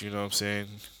Courage, you know what I'm saying?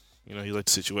 You know, he liked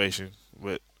the situation,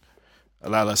 but a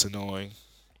lot less annoying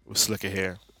with slicker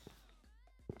hair.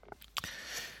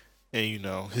 And you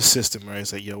know, his system, right?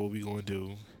 It's like, yo, what we gonna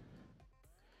do?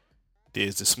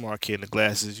 There's the smart kid in the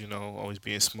glasses, you know, always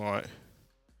being smart.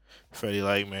 Freddie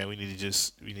like, man, we need to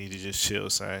just chill,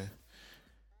 son.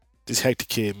 This hectic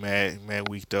kid, man,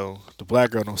 weak though. The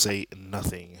black girl don't say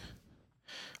nothing.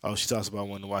 Oh, she talks about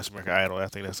wanting to watch American Idol. I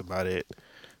think that's about it.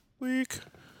 Weak.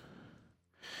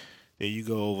 Then you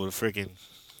go over to freaking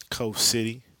Coast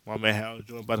City. My man Howard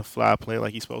joined by the fly plane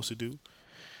like he's supposed to do.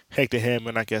 Hector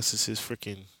Hammond, I guess, is his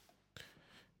freaking,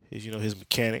 his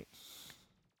mechanic.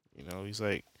 You know, he's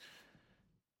like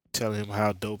telling him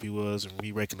how dope he was and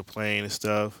re-wrecking the plane and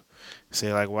stuff.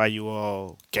 Say like, why you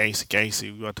all gangster?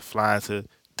 We want to fly to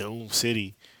Doom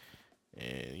City.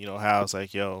 And you know, Hal's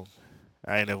like, yo,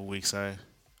 I ain't never weak, son.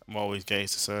 I'm always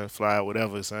gangster, son. Fly,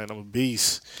 whatever, son. I'm a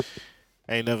beast.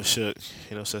 I ain't never shook.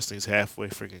 You know, such things halfway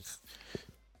freaking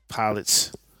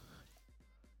pilots.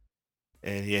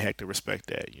 And he had to respect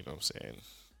that, you know what I'm saying?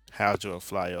 Hal Jordan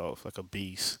fly off like a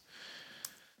beast.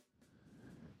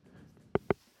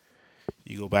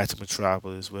 You go back to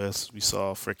Metropolis where we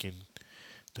saw freaking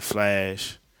The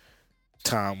Flash,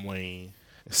 Tom Wayne,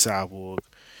 and Cyborg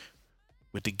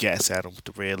with the gas at him with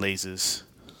the red lasers,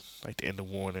 like the end of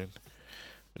Warning.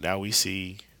 But now we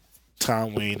see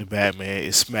Tom Wayne, the Batman,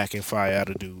 is smacking fire out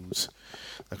of dudes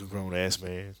like a grown ass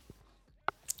man.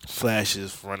 Flash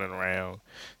is running around.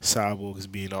 Cyborg is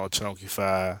being all chunky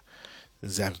fire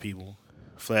and zapping people.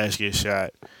 Flash gets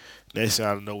shot. Next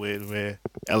out of nowhere, man,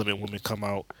 Element Women come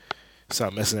out,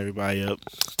 start messing everybody up,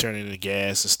 turning into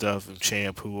gas and stuff and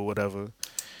shampoo or whatever.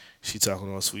 She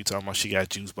talking all sweet, talking about she got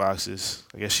juice boxes.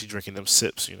 I guess she drinking them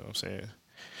sips, you know what I'm saying?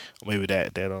 Or maybe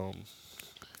the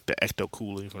Ecto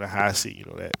Cooler from the high seat, you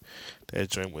know, that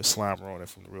drink with Slimer on it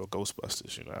from the real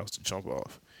Ghostbusters, you know, that was the jump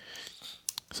off.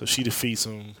 So she defeats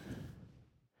him.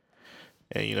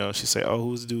 And, you know, she say, oh,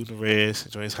 who's the dude in the red? The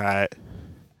joint's hot.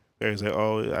 Barry's like,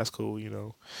 oh, that's cool, you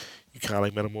know. You kind of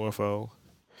like Metamorpho.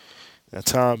 And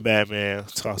Tom Batman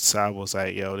talks to Cyborg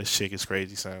like, yo, this chick is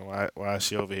crazy, son. Why is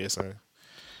she over here, son?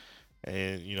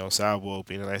 And, Cyborg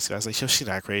being a nice guy, I was like, yo, she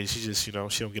not crazy. She just, she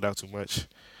don't get out too much.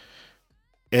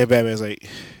 And Batman's like,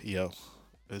 yo,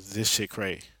 this shit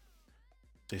cray.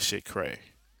 This shit cray.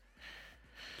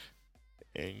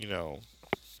 And,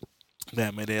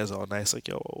 Batman is all nice, like,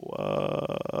 yo,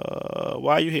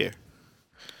 why are you here?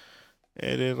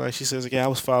 And then, like, she says, like, yeah, I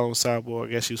was following Cyborg.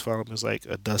 I guess she was following him as, like,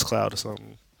 a dust cloud or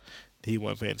something he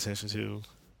wasn't paying attention to.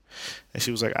 And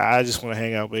she was like, I just want to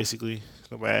hang out, basically.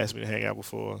 Nobody asked me to hang out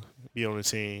before, be on the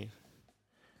team.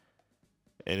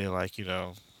 And then, like,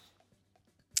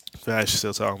 Flash is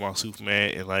still talking about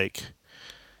Superman. And, like,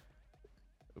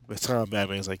 by the time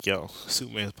Batman's like, yo,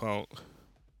 Superman's punk.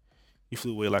 He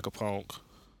flew away like a punk.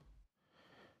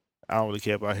 I don't really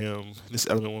care about him. This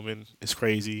Element Woman is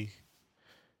crazy.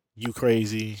 You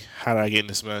crazy. How did I get in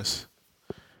this mess?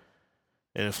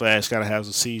 And then Flash kind of has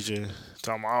a seizure.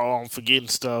 Talking about, oh, I'm forgetting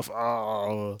stuff.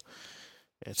 Oh.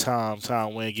 And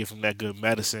Tom Wayne give him that good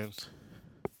medicine.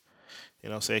 You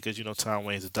know what I'm saying? Because, Tom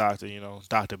Wayne's a doctor.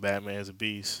 Dr. Batman's a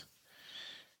beast.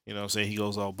 You know what I'm saying? He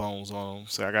goes all bones on him.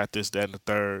 So I got this, that, and the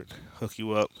third. Hook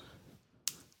you up.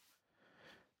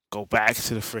 Go back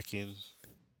to the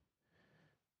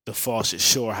Fawcett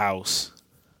Shore house.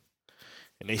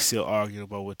 And they still arguing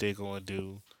about what they're going to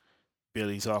do.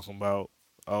 Billy talking about,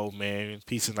 oh man,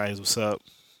 pizza night, what's up?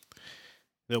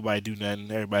 Nobody do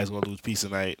nothing. Everybody's going to lose pizza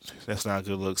night. That's not a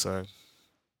good look, son.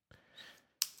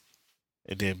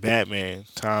 And then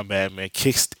Tom Batman,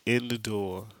 kicks in the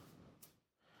door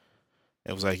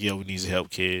and was like, yo, we need to help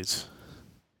kids.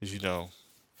 Because,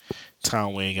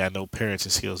 Tom Wayne got no parenting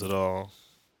skills at all.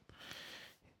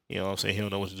 You know what I'm saying? He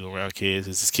don't know what to do around kids.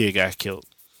 This kid got killed.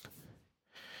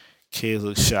 Kids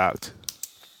look shocked.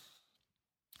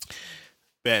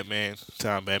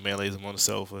 Tom Batman lays him on the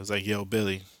sofa. It's like, yo,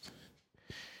 Billy,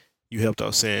 you helped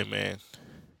out Sandman.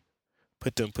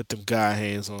 Put them God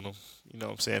hands on him. You know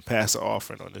what I'm saying? Pass the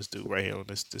offering on this dude right here, on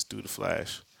this dude, the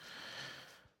Flash.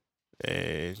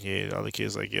 And yeah, the other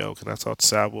kid's like, yo, can I talk to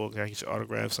Cyborg? Can I get your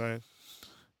autograph signed?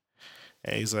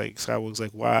 And he's like, Cyborg's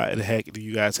like, why the heck do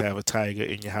you guys have a tiger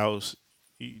in your house?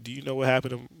 Do you know what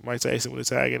happened to Mike Tyson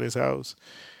with a tiger in his house?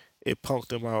 It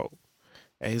punked him out.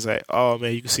 And he's like, oh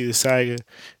man, you can see this tiger.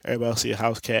 Everybody will see a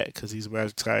house cat because he's a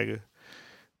magic tiger.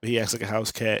 But he acts like a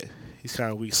house cat. He's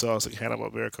kind of weak sauce, like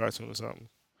Hanna-Barbera cartoon or something.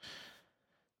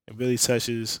 And Billy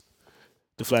touches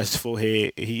the Flash's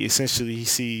forehead, and he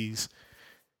sees,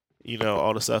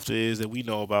 all the stuff that we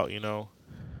know about,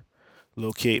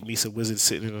 Little kid meets a wizard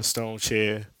sitting in a stone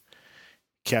chair.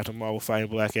 Captain Marvel fighting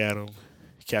Black Adam.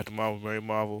 Captain Marvel, Mary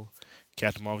Marvel.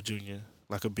 Captain Marvel Jr.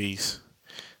 like a beast.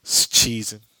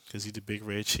 Cheesing, because he's the big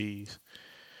red cheese.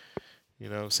 You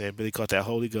know what I'm saying? Billy caught that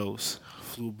Holy Ghost.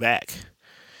 Flew back.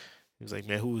 He was like,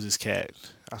 man, who is this cat?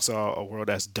 I saw a world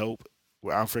that's dope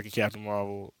where I'm freaking Captain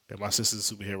Marvel and my sister's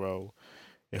a superhero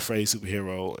and Freddy's a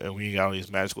superhero and we got all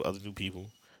these magical other new people.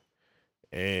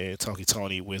 And Talkie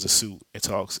Tony wears a suit and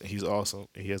talks and he's awesome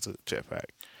and he has a jetpack.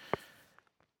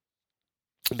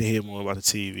 And they hear more about the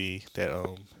TV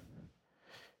that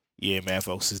yeah, man,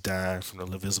 folks is dying from the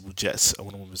invisible jets of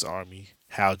one of his army.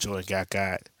 Hal Jordan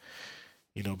got.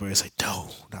 Barry's like, no,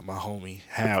 not my homie.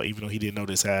 Hal, even though he didn't know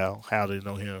this Hal didn't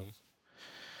know him.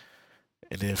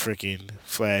 And then freaking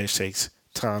Flash takes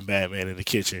Tom Batman in the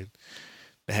kitchen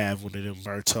to have one of them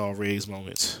Murtaugh Riggs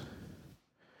moments.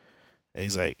 And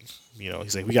he's like, we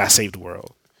gotta save the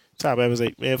world. Tom Batman's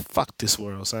like, man, fuck this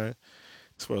world, son.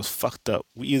 This world's fucked up.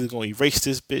 We either gonna erase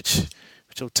this bitch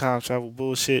with your time travel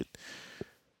bullshit,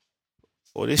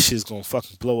 or this shit's gonna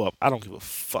fucking blow up. I don't give a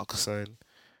fuck, son.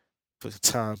 Fucking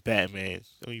Tom Batman.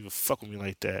 Don't even fuck with me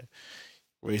like that.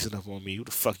 Raising up on me. Who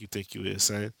the fuck you think you is,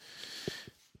 son?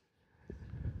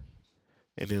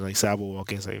 And then like Cyborg walk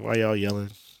in and say, why y'all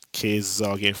yelling? Kids is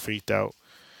all getting freaked out.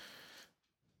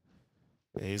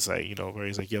 And he's like, where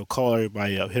he's like, yo, call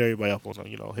everybody up, hit everybody up on them,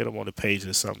 hit them on the page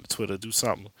or something, Twitter, do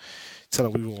something.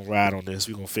 Tell them we gonna ride on this,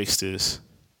 we gonna fix this.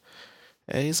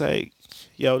 And he's like,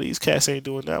 yo, these cats ain't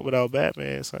doing that without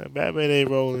Batman. Son. Batman ain't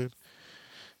rolling.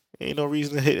 Ain't no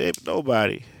reason to hit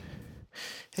nobody. And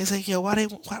he's like, yo, why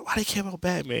they care about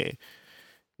Batman?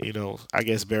 I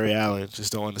guess Barry Allen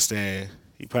just don't understand.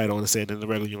 He probably don't understand in the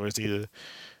regular universe either.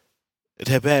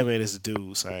 That Batman is the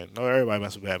dude, son. No, everybody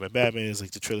mess with Batman. Batman is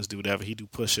like the trillest dude ever. He do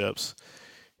push-ups.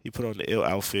 He put on the ill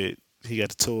outfit. He got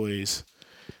the toys.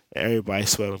 And everybody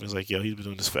sweat him. He's like, yo, he's been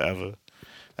doing this forever.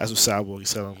 That's what Cyborg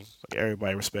is telling him. Like,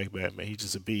 everybody respect Batman. He's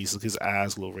just a beast. Look, his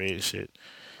eyes a little red and shit.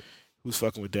 Who's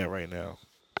fucking with that right now?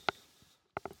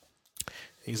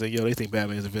 He's like, yo, they think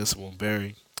Batman is invincible. And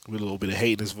Barry, with a little bit of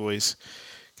hate in his voice,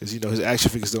 Cause his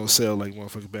action figures don't sell like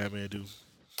motherfucking Batman do.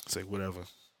 It's like whatever.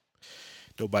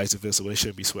 Nobody's invincible. They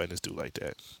shouldn't be sweating this dude like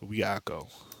that. But we gotta go.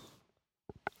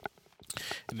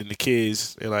 And then the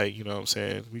kids, they're like, you know what I'm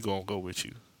saying? We gonna go with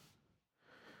you.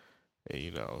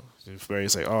 And and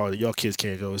Barry's like, oh, y'all kids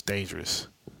can't go. It's dangerous.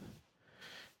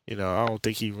 I don't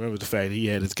think he remembers the fact that he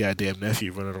had his goddamn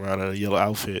nephew running around in a yellow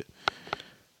outfit.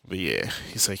 But yeah,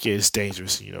 he's like, yeah, it's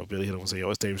dangerous. Billy hit him and say, yo,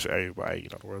 it's dangerous for everybody.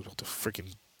 The world's about to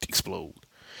freaking explode.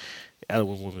 The other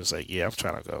woman's like, yeah, I'm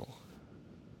trying to go.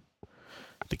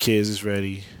 The kids is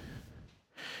ready.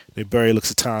 Then Barry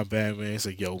looks at Tom Batman. He's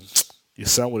like, yo, your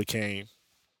son would have came.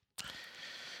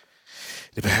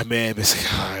 The Batman is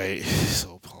like, all right,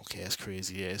 so punk ass,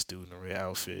 crazy ass dude in the red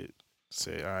outfit.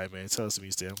 Say, all right, man, tell us to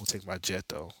be still. I'm gonna take my jet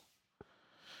though.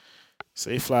 So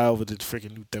they fly over to the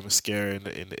freaking new Themyscira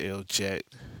in the L jet.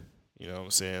 You know what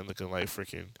I'm saying? Looking like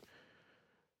freaking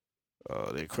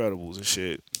the Incredibles and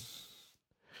shit.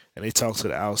 And they talk to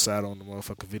the outside on the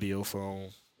motherfucking video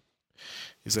phone.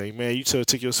 He's like, man, you should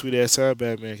take your sweet ass time,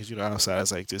 Batman, because outside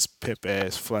is like this pimp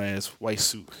ass, fly ass, white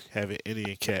suit, having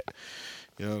Indian cat.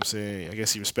 You know what I'm saying? I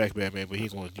guess he respect Batman, but he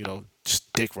gonna,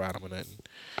 just dick ride him or nothing.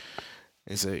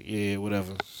 He's like, yeah,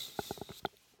 whatever.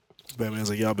 Batman's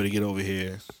like, y'all better get over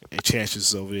here. And Chances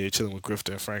is over there chilling with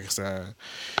Grifter and Frankenstein.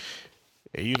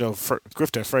 And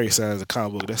Grifter and Frankenstein is a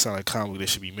comic book. That sounds like a comic book that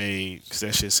should be made, because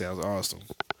that shit sounds awesome.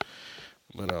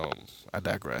 But I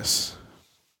digress.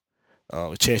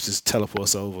 Chances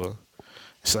teleports over.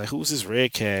 She's like, who's this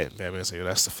red cat? Batman's like, yo,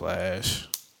 that's the Flash.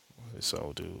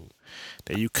 So, dude.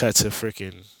 Then you cut to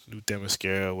freaking New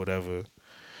Themyscira or whatever.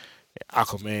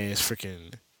 Aquaman is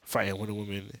freaking fighting Wonder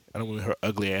Woman. I don't know her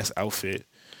ugly ass outfit.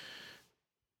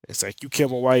 It's like, you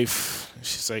killed my wife. And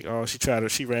she's like, oh,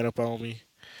 she ran up on me.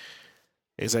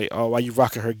 It's like, oh, why you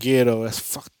rocking her gear though? That's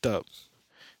fucked up.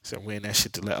 So I'm wearing that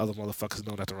shit to let other motherfuckers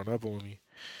know not to run up on me.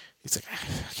 He's like,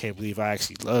 I can't believe I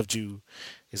actually loved you.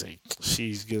 He's like,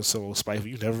 she's getting so spiteful.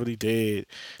 You never really did.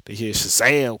 They hear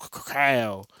Shazam,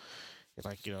 crowd. And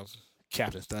like,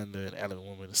 Captain Thunder and Alien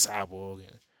Woman and Cyborg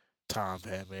and Tom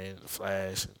Batman and the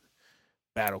Flash and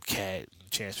Battle Cat and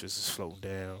Enchantress is floating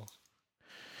down.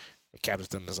 And Captain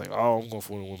Thunder's like, oh, I'm going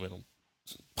for Wonder Woman.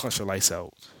 Punch her lights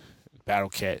out. Battle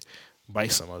Cat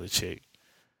bites some other chick.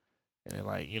 And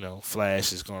then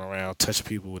Flash is going around touching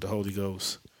people with the Holy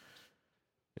Ghost.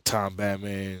 And Tom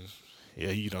Batman,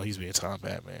 yeah, he's being Tom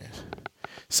Batman.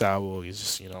 Cyborg is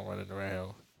just, running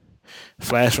around.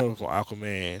 Flash runs from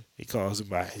Aquaman. He calls him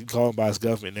by his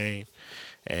government name.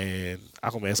 And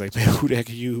Aquaman's like, man, who the heck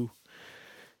are you?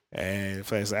 And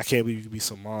Flash's like, I can't believe you could be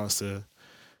some monster.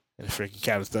 And the freaking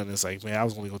Captain Thunder's like, man, I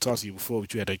was only gonna talk to you before,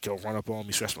 but you had to go run up on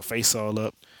me, stretch my face all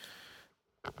up.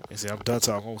 And say, I'm done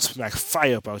talking. I'm gonna smack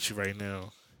fire up out you right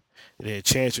now. And then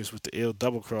Enchantress with the ill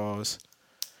double cross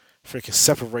freaking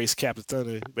separates Captain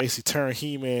Thunder, basically turn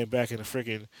He-Man back into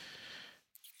freaking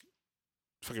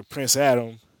Prince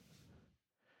Adam.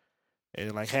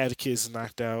 And like half the kids is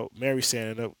knocked out. Mary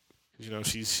standing up,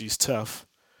 she's tough.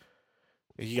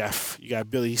 And you got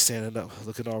Billy, he's standing up,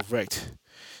 looking all wrecked.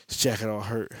 His jacket all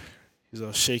hurt. He's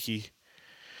all shaky.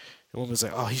 The woman's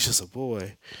like, oh, he's just a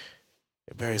boy.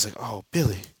 And Barry's like, oh,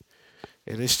 Billy.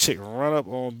 And this chick run up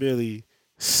on Billy,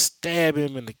 stab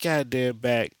him in the goddamn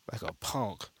back like a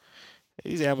punk.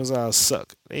 These Amazons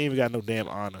suck. They ain't even got no damn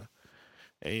honor.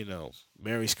 And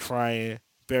Mary's crying.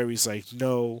 Barry's like,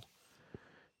 no.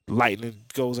 Lightning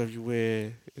goes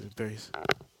everywhere. And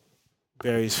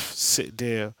Barry's sitting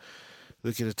there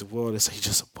looking at the world. It's like, he's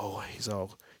just a boy.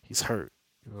 He's hurt.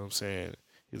 You know what I'm saying?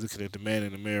 He's looking at the man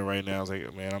in the mirror right now. He's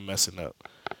like, man, I'm messing up.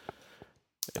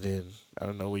 And then, I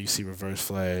don't know where you see Reverse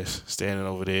Flash standing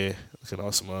over there looking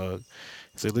all smug.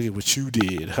 He's like, look at what you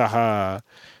did. Ha ha.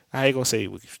 I ain't gonna say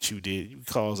what you did. You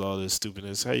caused all this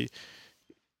stupidness. How you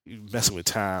messing with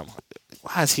time?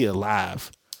 Why is he alive?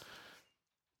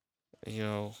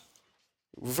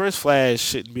 Reverse Flash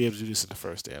shouldn't be able to do this in the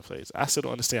first damn place. I still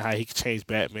don't understand how he could change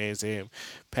Batman's damn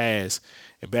past.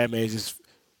 And Batman just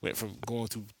went from going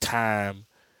through time,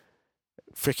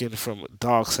 freaking from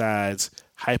Darkseid's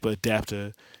hyper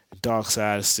adapter.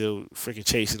 Darkseid is still freaking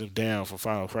chasing him down from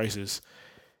Final Crisis.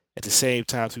 At the same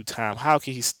time, through time, how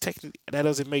can he technically? That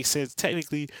doesn't make sense.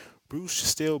 Technically, Bruce should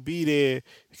still be there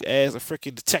as a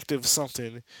freaking detective or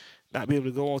something, not be able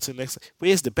to go on to the next.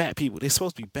 Where's the Bat people? They're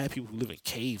supposed to be Bat people who live in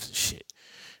caves and shit.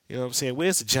 You know what I'm saying?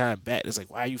 Where's the giant bat that's like,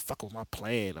 why are you fucking with my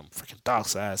plan? I'm freaking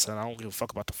Darkseid, son. I don't give a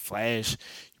fuck about the Flash,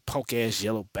 you punk ass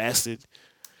yellow bastard.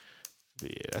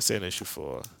 But yeah, that's an issue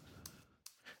for.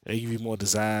 They give you more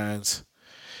designs.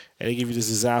 And they give you this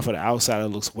design for the outside that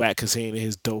looks whack because he ain't in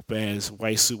his dope ass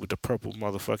white suit with the purple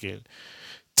motherfucking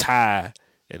tie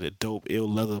and the dope ill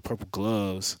leather purple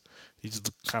gloves. He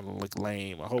just kind of look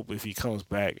lame. I hope if he comes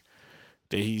back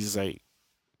that he's like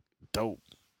dope.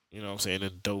 You know what I'm saying? In a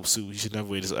dope suit. He should never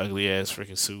wear this ugly ass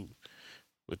freaking suit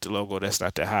with the logo that's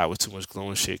not that hot with too much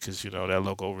glowing shit because that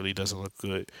logo really doesn't look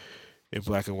good in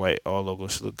black and white. All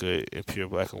logos should look good in pure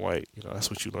black and white. That's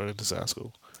what you learn in design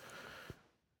school.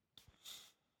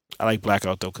 I like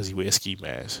Blackout though because he wears ski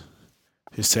mask.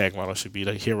 His tag model should be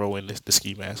the hero in the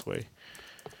ski mask way.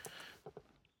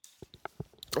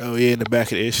 Oh yeah, in the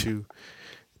back of the issue,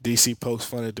 DC pokes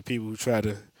fun at the people who try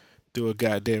to do a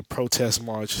goddamn protest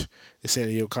march in San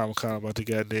Diego Comic Con about the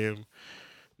goddamn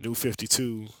New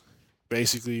 52.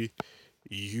 Basically,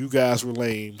 you guys were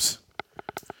lames.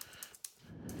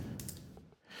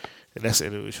 And that's the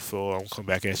end of issue 4. I'm going to come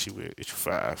back at you with issue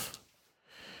 5.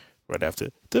 Right after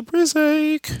the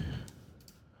break.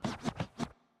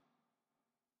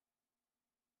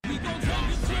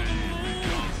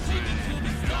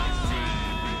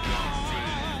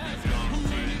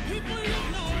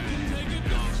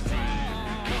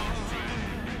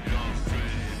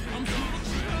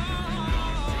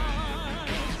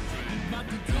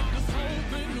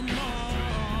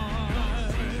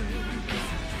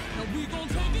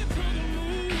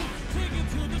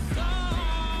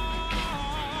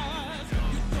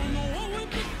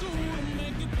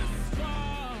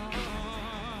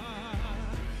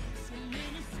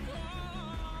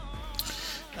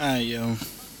 Alright, yo.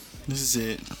 This is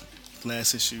it.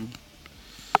 Last issue.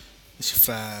 Issue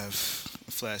 5.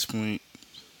 Flashpoint.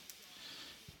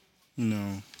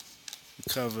 The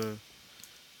cover.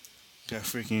 Got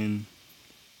freaking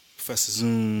Professor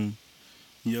Zoom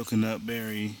yoking up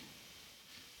Barry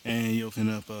and yoking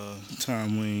up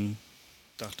Tom Wayne,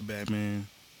 Dr. Batman.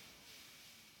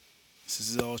 This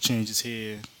is all changes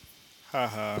here. Ha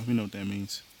ha. You know what that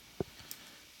means.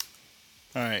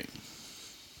 Alright.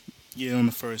 Yeah, on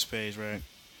the first page, right?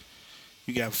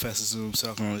 You got Professor Zoom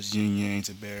talking all this yin yang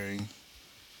to Barry.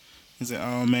 He's like,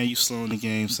 oh man, you slowing the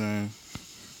game, son.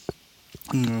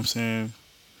 You know what I'm saying?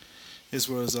 This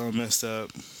world's all messed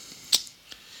up.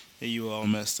 And you all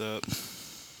messed up.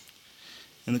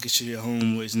 And look at you, your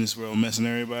homeboys in this world messing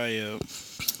everybody up.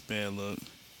 Bad luck.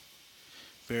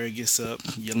 Barry gets up,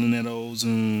 yelling at old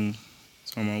Zoom.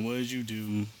 Talking about, what did you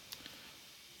do?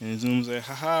 And Zoom's like,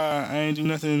 haha, I ain't do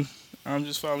nothing. I'm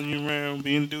just following you around,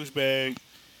 being a douchebag.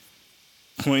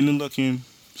 Pointing and looking.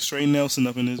 Straight Nelson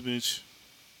up in this bitch.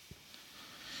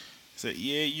 He said,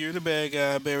 yeah, you're the bad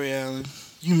guy, Barry Allen.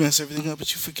 You messed everything up,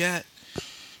 but you forgot.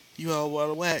 You all out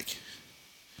of whack.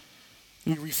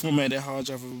 Let me reformat that hard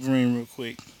drive of a brain real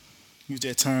quick. Use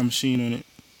that time machine on it.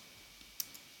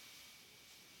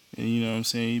 And you know what I'm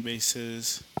saying? He basically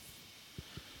says,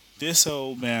 this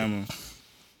old Bama,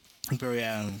 Barry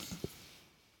Allen.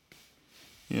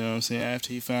 You know what I'm saying? After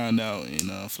he found out in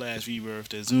Flash Rebirth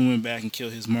that Zoom went back and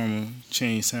killed his mama,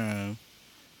 changed time,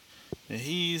 that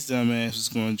he's dumbass was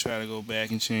going to try to go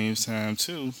back and change time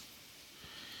too.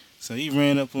 So he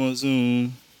ran up on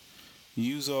Zoom,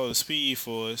 used all the speed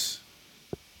force,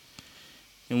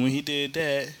 and when he did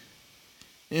that,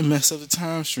 it messed up the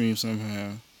time stream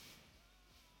somehow.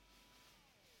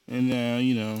 And now,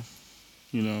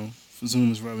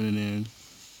 Zoom is rubbing it in.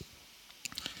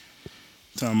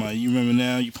 Talking about, you remember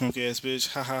now, you punk ass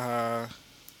bitch? Ha ha ha.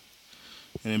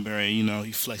 And then Barry, he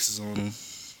flexes on him.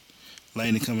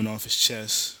 Lightning coming off his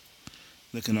chest.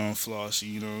 Looking all flossy,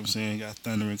 you know what I'm saying? Got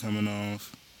thundering coming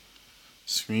off.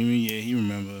 Screaming, yeah, he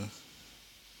remember.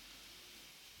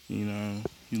 You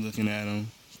looking at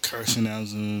him. Cursing out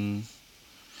Zoom.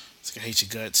 It's like, I hate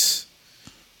your guts.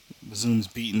 But Zoom's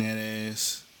beating that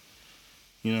ass.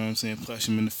 You know what I'm saying? Punch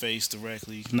him in the face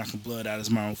directly. Knocking blood out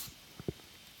his mouth.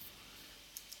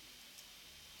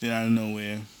 Then out of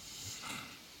nowhere,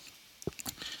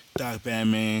 Doc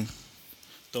Batman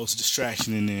throws a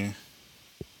distraction in there.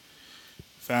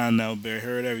 Found out Barry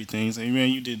heard everything. He's like, man,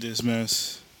 you did this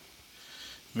mess.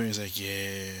 Barry's like,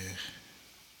 yeah.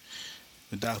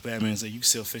 The Doc Batman's like, you can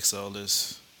still fix all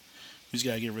this. You just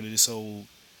gotta get rid of this old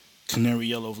canary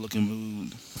yellow looking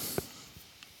mood.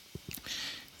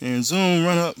 And Zoom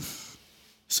run up,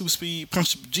 super speed,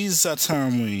 punch Jesus out of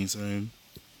Tom Wayne, son.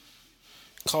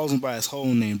 Calls him by his whole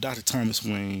name, Dr. Thomas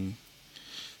Wayne.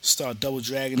 Start double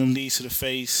dragging him knees to the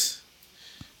face.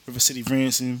 River City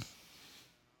Ransom.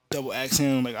 Double axe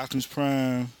him like Optimus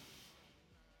Prime.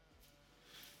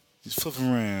 Just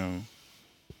flipping around.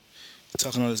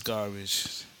 Talking all this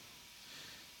garbage.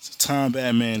 So Tom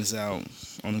Batman is out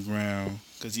on the ground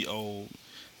because he old.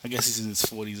 I guess he's in his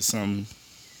 40s or something.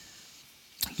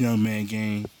 Young man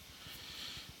game.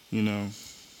 You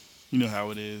know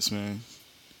how it is, man.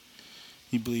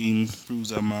 He bleeding,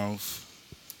 bruised up mouth.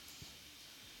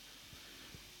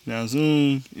 Now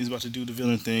Zoom is about to do the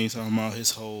villain thing, talking about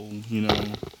his whole,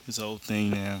 his whole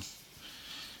thing now.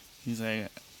 He's like,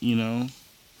 you know,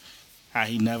 how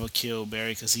he never killed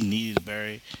Barry because he needed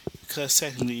Barry. Because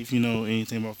technically, if you know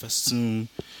anything about Professor Zoom,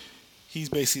 he's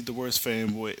basically the worst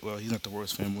fanboy. Well, he's not the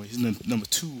worst fanboy. He's the number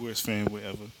two worst fanboy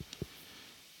ever.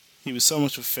 He was so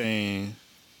much a fan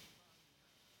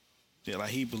that like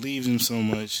he believed him so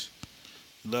much,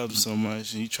 he loved him so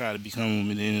much, and he tried to become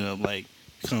him, and ended up like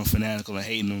becoming fanatical and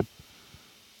hating him.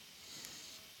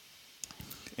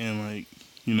 And like,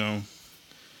 you know,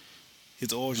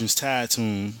 his origins tied to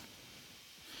him.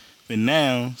 But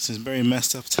now, since Barry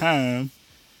messed up time,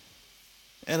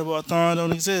 Edible Thawne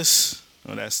don't exist.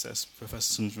 Oh, that's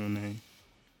Professor Zoom's real name.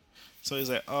 So he's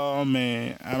like, oh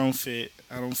man, I don't fit,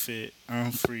 I don't fit,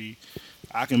 I'm free.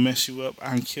 I can mess you up, I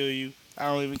can kill you, I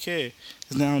don't even care.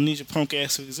 Cause now I don't need your punk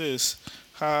ass to exist.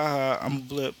 Ha ha, I'm a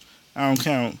blip, I don't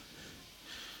count.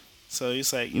 So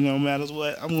he's like, matters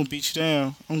what, I'm gonna beat you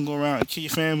down. I'm gonna go around and kill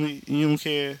your family, and you don't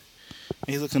care. And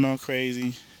he's looking all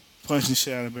crazy, punching the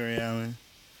shit out of Barry Allen.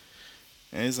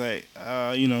 And he's like,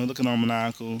 looking all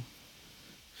maniacal,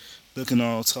 looking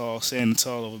all tall, standing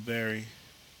tall over Barry,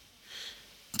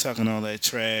 talking all that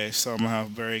trash, talking about how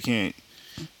Barry can't,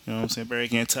 what I'm saying, Barry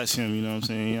can't touch him, you know what I'm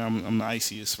saying. I'm the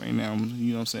iciest right now,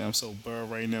 you know what I'm saying, I'm so burr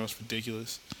right now, it's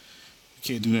ridiculous. You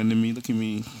can't do nothing to me, look at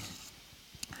me.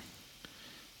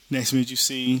 Next minute you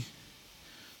see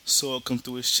sword come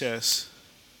through his chest.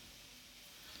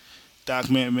 Doc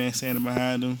Man standing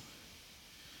behind him.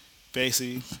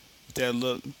 Basically, with that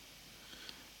look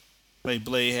like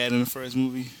Blade had in the first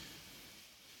movie.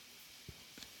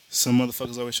 Some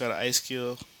motherfuckers always try to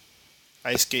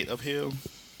ice skate uphill,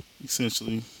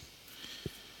 essentially.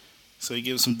 So he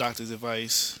gives some doctor's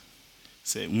advice.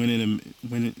 Said, when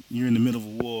you're in the middle of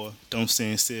a war, don't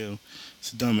stand still.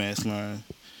 It's a dumbass line.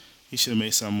 He should have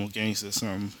made something more gangster or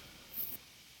something.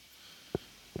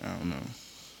 I don't know.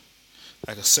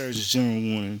 Like a Surgeon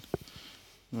General warning.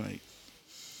 Like,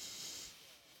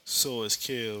 swords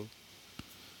kill.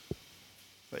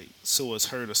 Like, swords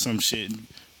hurt or some shit.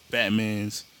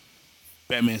 Batman's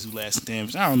who lasting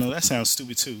damage. I don't know. That sounds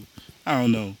stupid too. I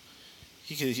don't know.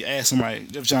 He could ask somebody.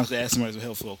 Jeff Johns could ask somebody to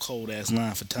help for a cold ass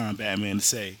line for Tom Batman to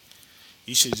say.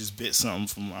 He should have just bit something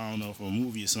from from a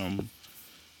movie or something.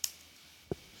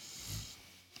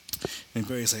 And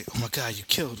Barry's like, "Oh my God, you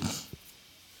killed him."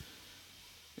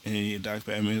 And Doc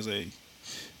Batman's like,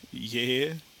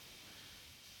 "Yeah,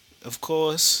 of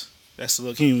course." That's the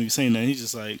look. He didn't even say nothing. He's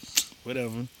just like,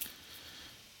 whatever.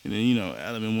 And then,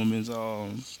 Element Woman's all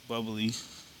bubbly,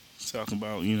 talking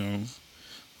about,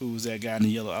 who was that guy in the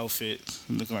yellow outfit,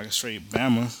 looking like a straight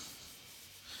Bama.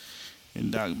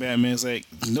 And Doc Batman's like,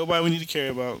 nobody we need to care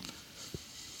about.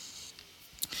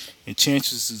 And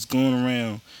Chances is going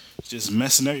around just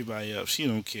messing everybody up. She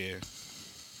don't care.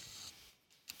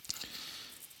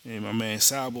 And my man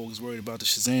Cyborg is worried about the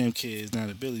Shazam kids now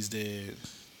that Billy's dead.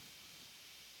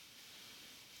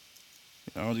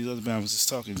 And all these other Bamas is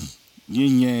talking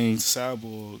yin yang,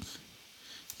 Cyborg.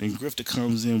 Then Grifter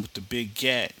comes in with the big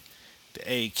gat, the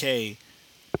AK,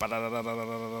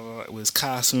 with his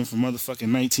costume from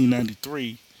motherfucking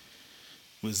 1993,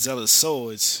 with zealot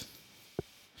swords,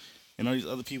 and all these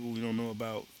other people we don't know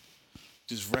about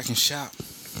just wrecking shop.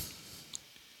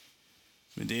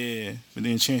 But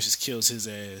then Chances kills his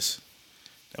ass.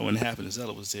 That wouldn't happen if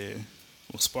Zealot was there,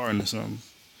 or Spartan or something.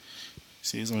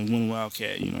 See, there's only one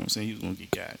Wildcat, you know what I'm saying? He was gonna get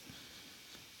got.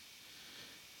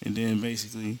 And then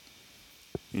basically,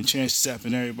 and Chance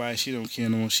zapping everybody. She don't care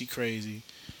no more. She crazy.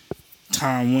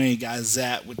 Tom Wayne got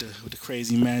zapped with the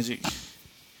crazy magic.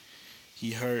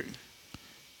 He hurt.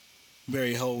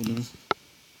 Barry holding him.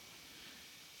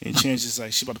 And Chance is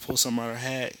like, she about to pull something out of her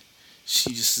hat.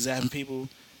 She just zapping people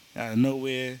out of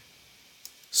nowhere.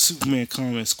 Superman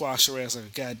come and squash her ass like a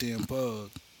goddamn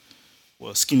bug.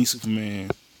 Well, skinny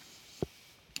Superman.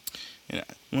 And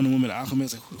one of the women,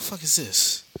 Aquaman's like, who the fuck is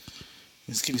this?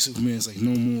 And skinny Superman's like,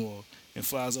 no more. And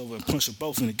flies over and punches her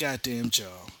both in the goddamn jaw.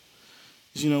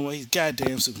 Cause you know what? He's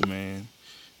goddamn Superman.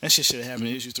 That shit should have happened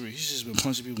in issue 3. He's just been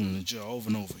punching people in the jaw over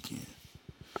and over again.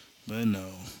 But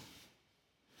no.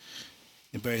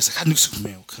 And Barry's like, I knew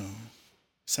Superman would come.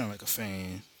 Sound like a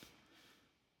fan.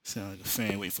 Sound like a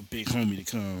fan waiting for Big Homie to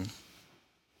come.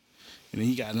 And then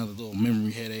he got another little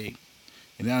memory headache.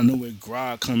 And out of nowhere,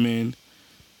 Grog come in,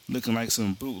 looking like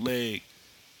some bootleg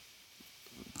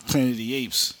Planet of the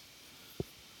Apes.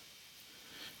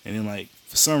 And then, like,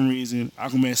 for some reason,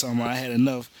 Aquaman saw I had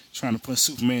enough trying to punch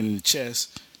Superman in the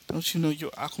chest. Don't you know you're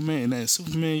Aquaman and that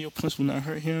Superman, your punch will not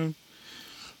hurt him?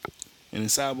 And then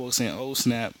Cyborg saying, oh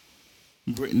snap,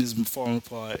 Britain is falling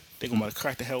apart. They're going to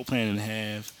crack the hell planet in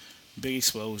half. big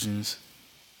explosions.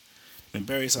 And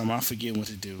Barry's like, I forget what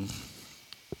to do.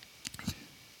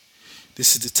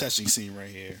 This is the touching scene right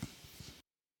here.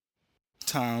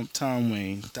 Tom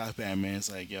Wayne, Doc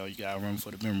Batman's like, yo, you gotta run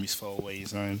for the memories fall away,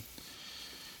 son.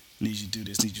 Need you to do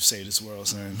this, need you to save this world,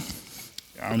 son.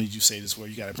 I don't need you to save this world.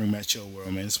 You gotta bring back your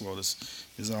world, man. This world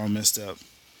is all messed up.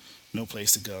 No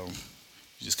place to go.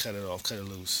 You just cut it off, cut it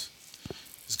loose.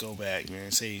 Just go back,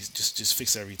 man. Say just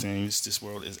fix everything. This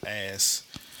world is ass.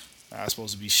 I was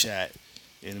supposed to be shot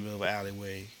in the middle of an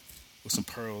alleyway with some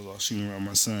pearls all shooting around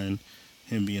my son,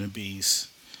 him being a beast.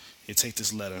 He'd take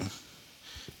this letter,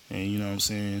 and you know what I'm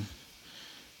saying?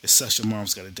 It sucks your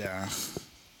mom's gotta die,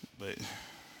 but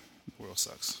the world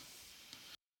sucks.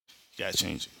 You gotta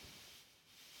change it.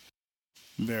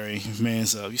 Barry,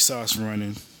 man's up. He starts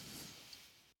running.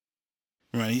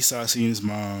 He starts seeing his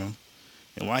mom.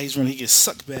 And while he's running, he gets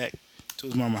sucked back to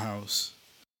his mama's house.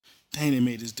 Dang, they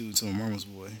made this dude to a mama's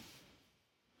boy.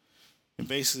 And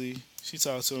basically, she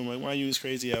talks to him like, why are you in this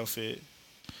crazy outfit?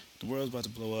 The world's about to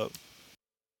blow up.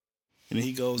 And then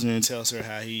he goes in and tells her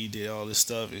how he did all this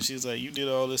stuff. And she's like, you did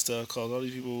all this stuff, caused all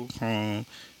these people harm,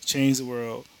 changed the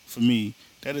world for me.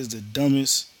 That is the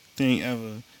dumbest thing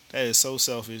ever. That is so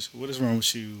selfish. What is wrong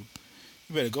with you?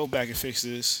 You better go back and fix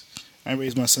this. I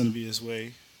raised my son to be this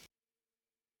way.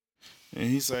 And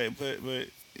he's like, but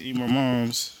you my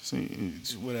mom's, so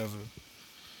whatever.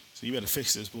 So you better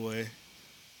fix this, boy.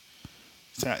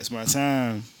 It's my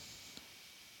time.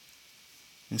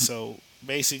 And so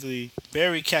basically,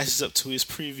 Barry catches up to his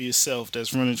previous self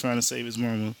that's running trying to save his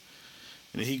mama.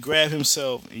 And then he grabs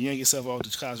himself and yank himself off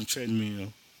the cosmic treadmill.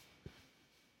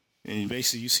 And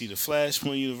basically, you see the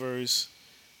Flashpoint universe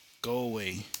go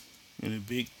away in a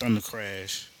big thunder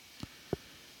crash.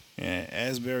 And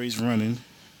as Barry's running,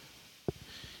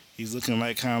 he's looking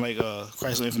like kind of like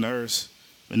Chrysler Infinite Earths,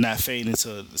 but not fading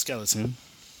into the skeleton.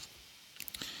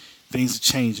 Things are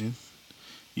changing.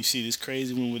 You see this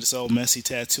crazy one with this old messy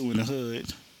tattoo in the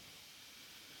hood.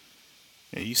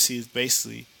 And you see it's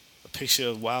basically a picture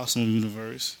of Wildstorm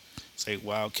universe. It's like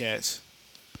Wildcats,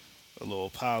 a little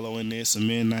Apollo in there, some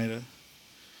Midnighter.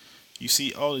 You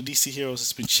see all the DC heroes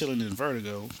that's been chilling in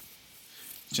Vertigo.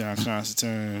 John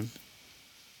Constantine,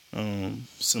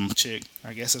 some chick,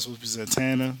 I guess that's supposed to be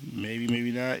Zatanna,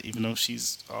 maybe not, even though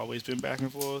she's always been back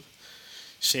and forth.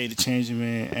 Shade the Changing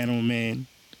Man, Animal Man.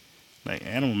 Like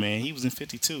Animal Man, he was in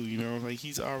 52, you know, like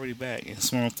he's already back in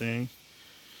Swamp Thing.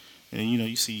 And you know,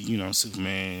 you see, you know,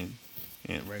 Superman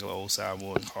and regular old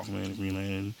Cyborg and Hawkman and Green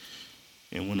Lantern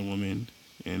and Wonder Woman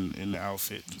in the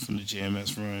outfit from the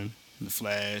JMS run, and the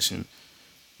Flash and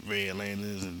Red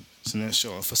Lanterns and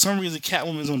Sinestro. And for some reason,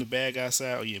 Catwoman's on the bad guy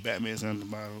side. Oh yeah, Batman's on the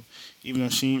bottom. Even though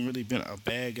she ain't really been a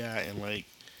bad guy in like,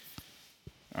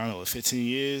 I don't know, 15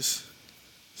 years.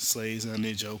 Slade's on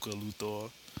there, Joker,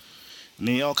 Luthor. And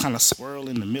they all kind of swirl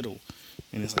in the middle.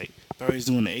 And it's like Barry's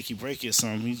doing the achy breaky or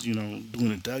something. He's, you know,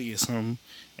 doing a Dougie or something.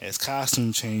 As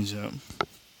costume change up.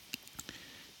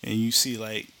 And you see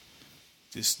like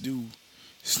this new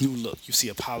look. You see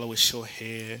Apollo with short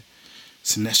hair.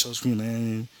 Sinestro's Green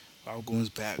Lantern.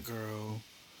 Outgoing's Batgirl.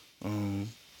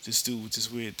 This dude with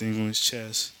this weird thing on his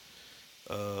chest.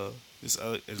 This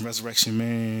other Resurrection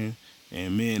Man.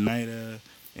 And Midnighter.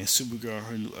 And Supergirl in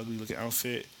her new ugly looking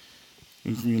outfit.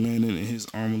 And Green Lantern in his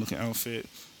armor looking outfit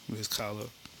with his collar.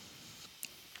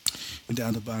 And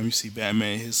down the bottom you see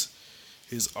Batman, his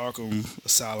Arkham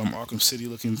Asylum, Arkham City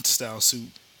looking style suit.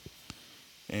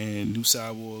 And New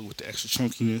Cyborg with the extra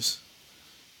chunkiness.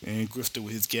 And Grifter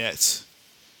with his gats.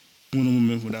 Wonder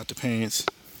Woman without the pants.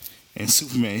 And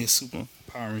Superman his super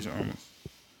Power Ranger armor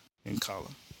and collar.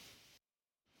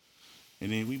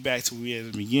 And then we back to where we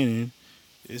at the beginning.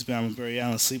 It's Batman Barry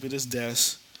Allen asleep at his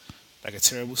desk like a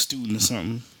terrible student or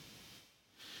something.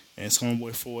 And his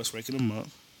homeboy Forrest waking him up.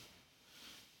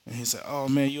 And he's like, oh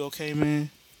man, you okay, man?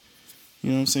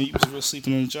 You know what I'm saying? You was real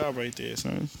sleeping on the job right there,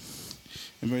 son.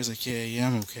 And Barry's like, yeah,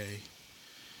 I'm okay.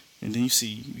 And then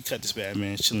we cut this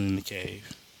Batman chilling in the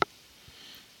cave.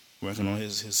 Working on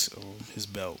his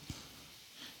belt.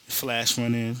 Flash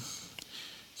run in.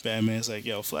 Batman's like,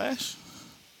 yo, Flash?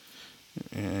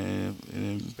 And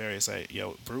then Barry's like,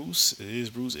 yo, Bruce? It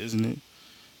is Bruce, isn't it?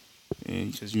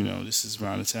 And because, you know, this is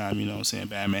around the time, you know what I'm saying,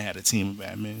 Batman had a team of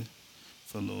Batman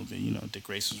for a little bit. You know, Dick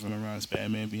Grayson was running around as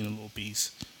Batman, being a little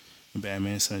beast. And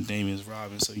Batman's son Damian's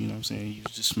Robin, so, you know what I'm saying, he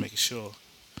was just making sure.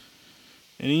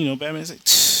 And then, you know, Batman's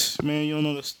like, man, you don't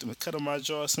know the cut on my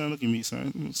jaw, son? Look at me,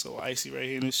 son. I'm so icy right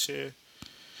here in this chair.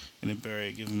 And then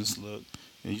Barry gives him this look.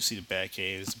 And you see the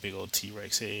Batcave, it's a big old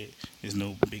T-Rex head. There's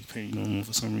no big paint no more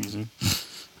for some reason.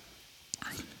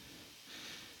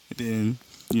 And then,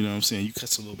 you know what I'm saying, you cut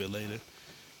to a little bit later.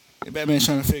 And Batman's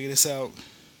trying to figure this out.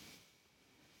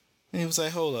 And he was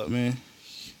like, hold up, man.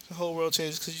 The whole world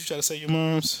changes because you try to save your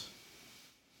moms.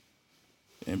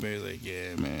 And Barry's like,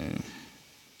 yeah, man.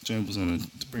 Joint was on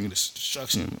the brink of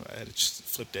destruction. I had to just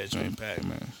flip that joint back,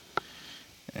 man.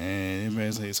 And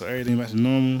everybody's like, so everything back to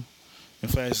normal?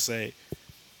 And Flash is like,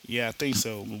 yeah, I think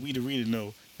so. But we the reader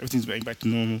know everything's back to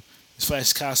normal. This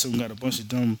Flash's costume got a bunch of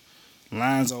dumb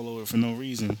lines all over it for no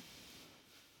reason.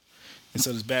 And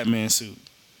so does Batman suit.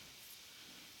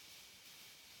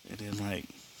 And then like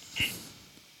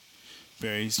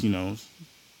Barry's,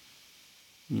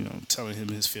 telling him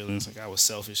his feelings, like I was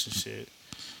selfish and shit.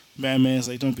 Batman's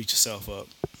like, don't beat yourself up.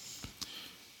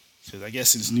 Because I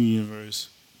guess in this new universe,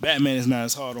 Batman is not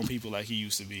as hard on people like he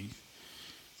used to be.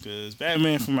 Because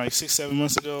Batman from like 6-7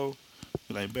 months ago,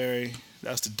 like, Barry,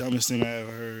 that's the dumbest thing I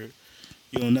ever heard.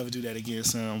 You'll never do that again,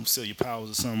 son. I'm steal your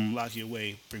powers or something, lock you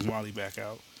away, bring Wally back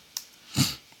out.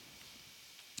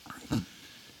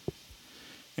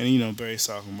 And, Barry's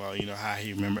talking about, how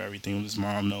he remember everything with his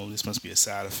mom. No, this must be a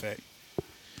side effect.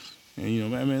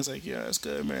 And, Batman's like, yeah, that's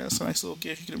good, man. That's a nice little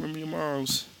gift. You can remember your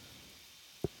moms.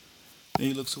 Then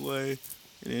he looks away.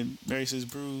 And then Barry says,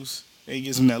 Bruce. And he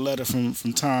gives him that letter from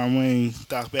Tom Wayne,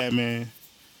 Doc Batman.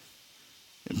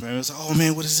 And Batman's like, oh,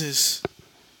 man, what is this?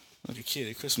 Like a kid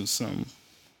at Christmas or something.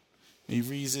 And he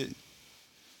reads it.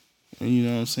 And you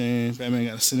know what I'm saying? Batman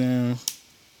got to sit down.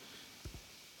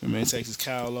 Batman takes his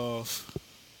cowl off.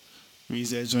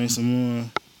 Reads that joint some more.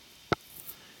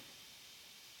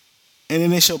 And then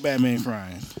they show Batman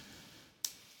crying.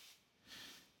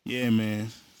 Yeah, man.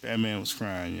 Batman was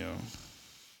crying, yo.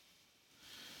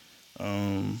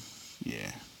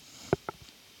 Yeah.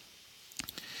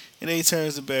 And then he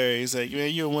turns to Barry. He's like,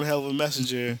 man, you're one hell of a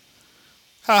messenger.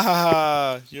 Ha ha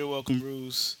ha. You're welcome,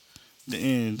 Bruce. The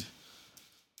end.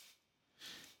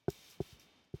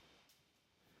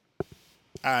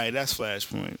 Alright, that's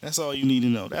Flashpoint. That's all you need to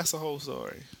know. That's the whole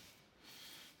story.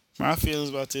 My feelings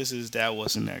about this is that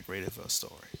wasn't that great of a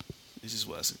story. It just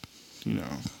wasn't.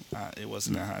 It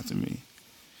wasn't that hot to me.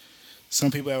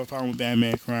 Some people have a problem with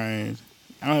Batman crying.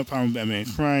 I don't have a problem with Batman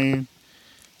crying.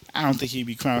 I don't think he'd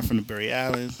be crying from the Barry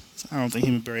Allen. I don't think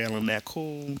him and Barry Allen that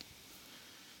cool.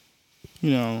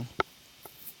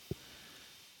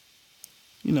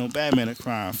 Batman are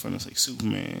crying in front of like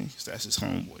Superman, 'cause that's his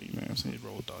homeboy, you know what I'm saying? His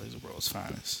road dog, he's the world's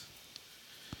finest.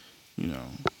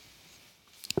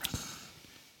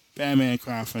 Batman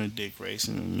crying in front of Dick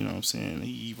Grayson, you know what I'm saying?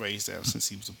 He raised that since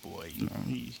he was a boy,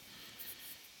 he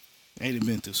ain't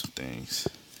been through some things.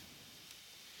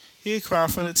 He'd cry in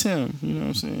front of Tim, you know what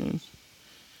I'm saying?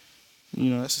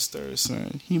 That's his third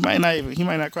son. He might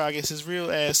not cry against his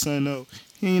real ass son though.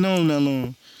 He ain't known him that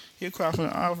long. He'd cry in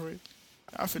front of Alfred.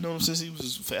 Alfred known him since he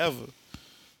was forever.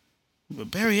 But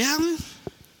Barry Allen?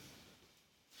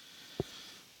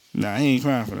 Nah, he ain't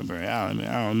crying for the Barry Allen, man.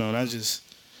 I don't know.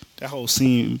 That whole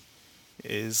scene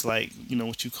is like,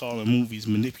 what you call in movies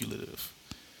manipulative.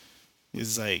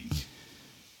 It's like,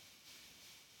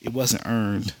 it wasn't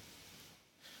earned.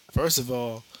 First of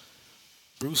all,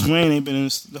 Bruce Wayne ain't been in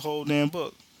the whole damn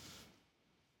book.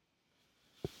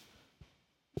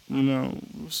 Why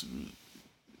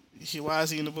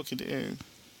is he in the book at the end?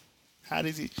 How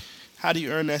do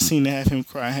you earn that scene to have him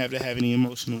cry and have to have any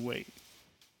emotional weight?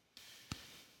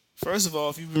 First of all,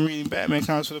 if you've been reading Batman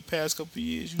comics for the past couple of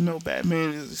years, Batman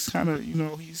is kind of,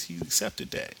 he's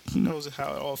accepted that. He knows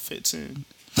how it all fits in.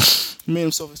 He made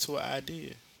himself into an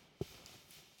idea.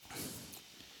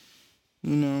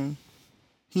 He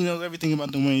knows everything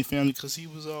about the Wayne family because he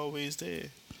was always there.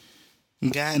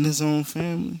 Guiding his own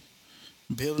family.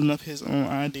 Building up his own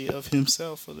idea of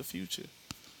himself for the future.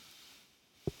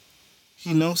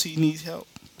 He knows he needs help.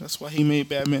 That's why he made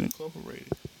Batman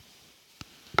Incorporated.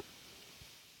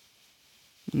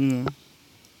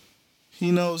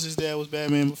 He knows his dad was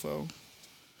Batman before.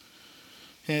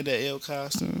 Had that L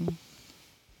costume.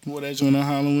 Wore that joint on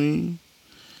Halloween.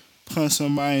 Punched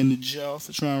somebody in the jaw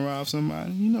for trying to rob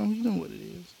somebody. You know what it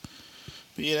is.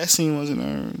 But yeah, that scene wasn't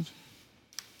earned.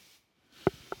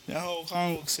 That whole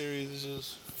comic book series is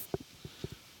just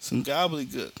some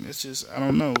gobbledygook. It's just, I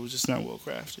don't know, it was just not well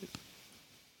crafted.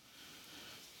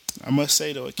 I must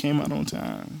say though, it came out on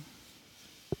time.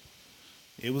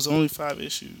 It was only 5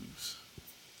 issues.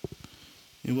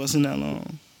 It wasn't that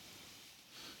long.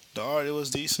 The art, it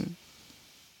was decent.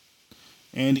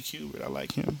 Andy Kubert, I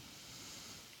like him.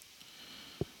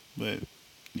 But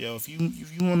if you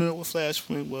want to know what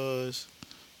Flashpoint was,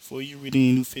 before you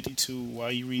reading New 52,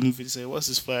 while you reading New 57, what's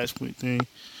this Flashpoint thing?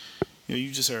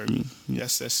 You just heard me.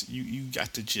 That's you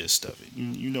got the gist of it.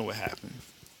 You know what happened.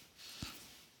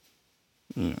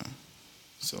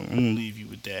 So I'm gonna leave you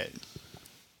with that.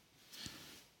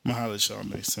 I'ma holler at y'all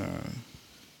next time.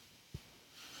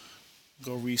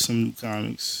 Go read some new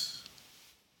comics.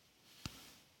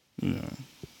 You know,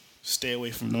 stay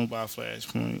away from Don't Buy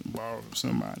Flashpoint. Borrow from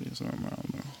somebody or something. I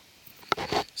don't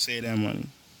know. Save that money.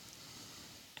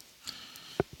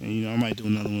 And I might do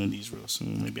another one of these real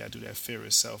soon. Maybe I do that Fear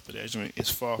itself, but that joint is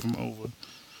far from over,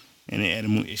 and they added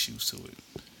more issues to it.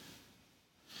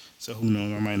 So who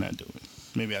knows? I might not do it.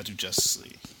 Maybe I'll do Justice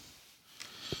League.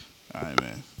 All right,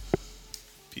 man.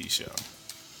 Peace, y'all.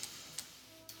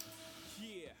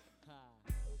 Yeah,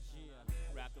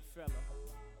 yeah, Rockefeller.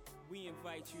 We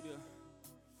invite you to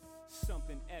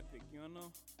something epic, you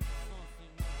know?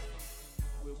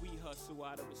 Where we hustle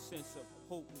out of a sense of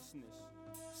hopelessness,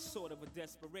 sort of a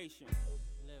desperation.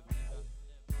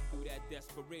 Through that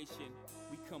desperation,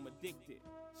 we come addicted,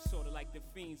 sort of like the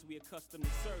fiends we accustomed to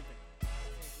serving.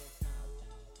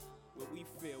 Where we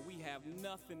feel we have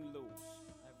nothing to lose.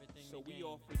 So we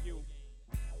offer you,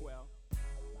 well,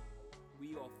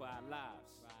 we offer our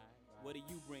lives. What do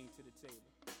you bring to the table?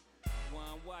 While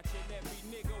I'm watching every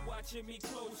nigga watching me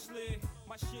closely.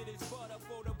 My shit is butter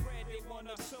for the bread, they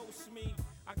wanna toast me.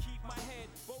 I keep my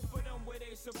head, both of them where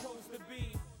they supposed to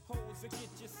be. Holes that get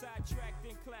you sidetracked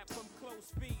and clap from close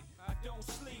feet. I don't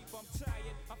sleep, I'm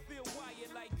tired, I feel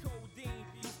wired like codeine.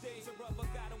 These days a brother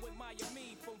gotta admire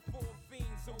me from 4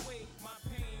 fiends away. My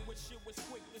pain, which shit was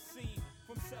quick to see.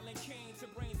 From selling cane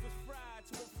to brains was fried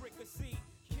to a fricassee.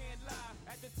 Can't lie,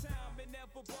 at the time it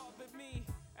never bothered me.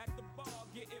 At the bar,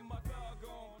 getting my dog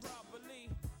on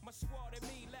properly. My squad and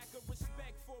me lack of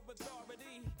respect for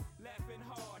authority. Laughing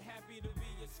hard, happy to be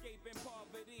escaping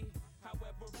poverty.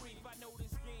 However brief, I know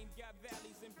this game got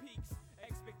valleys and peaks.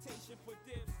 Expectation for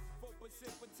dips, for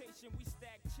precipitation, we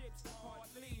stack chips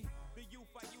hardly. The youth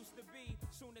I used to be,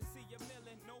 soon to see a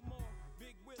million, no more.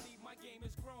 Big Willie, my game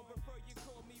is grown, prefer you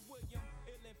call me William.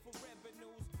 Illin' for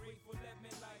revenues, grateful let me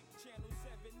like Channel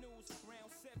 7 News, round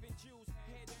 7 Jews,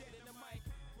 head dead in the mic.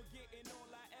 Forgetting all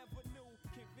I ever knew,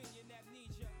 convenient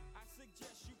amnesia. I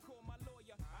suggest you call my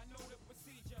lawyer, I know the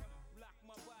procedure. Lock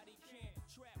my body, can't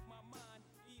trap my mind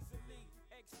easily.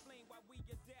 Explain why we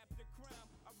adapt to crime.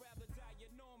 I'd rather die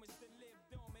enormous than live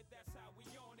dormant, that's how we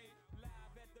on it.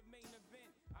 Live at the main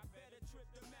event, I better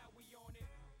trip them out, we on it.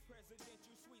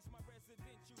 Presidential suites, my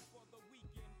residential for the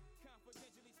weekend.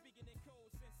 Confidentially speaking in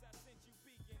code since I sent you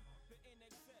beacon. The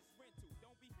NXS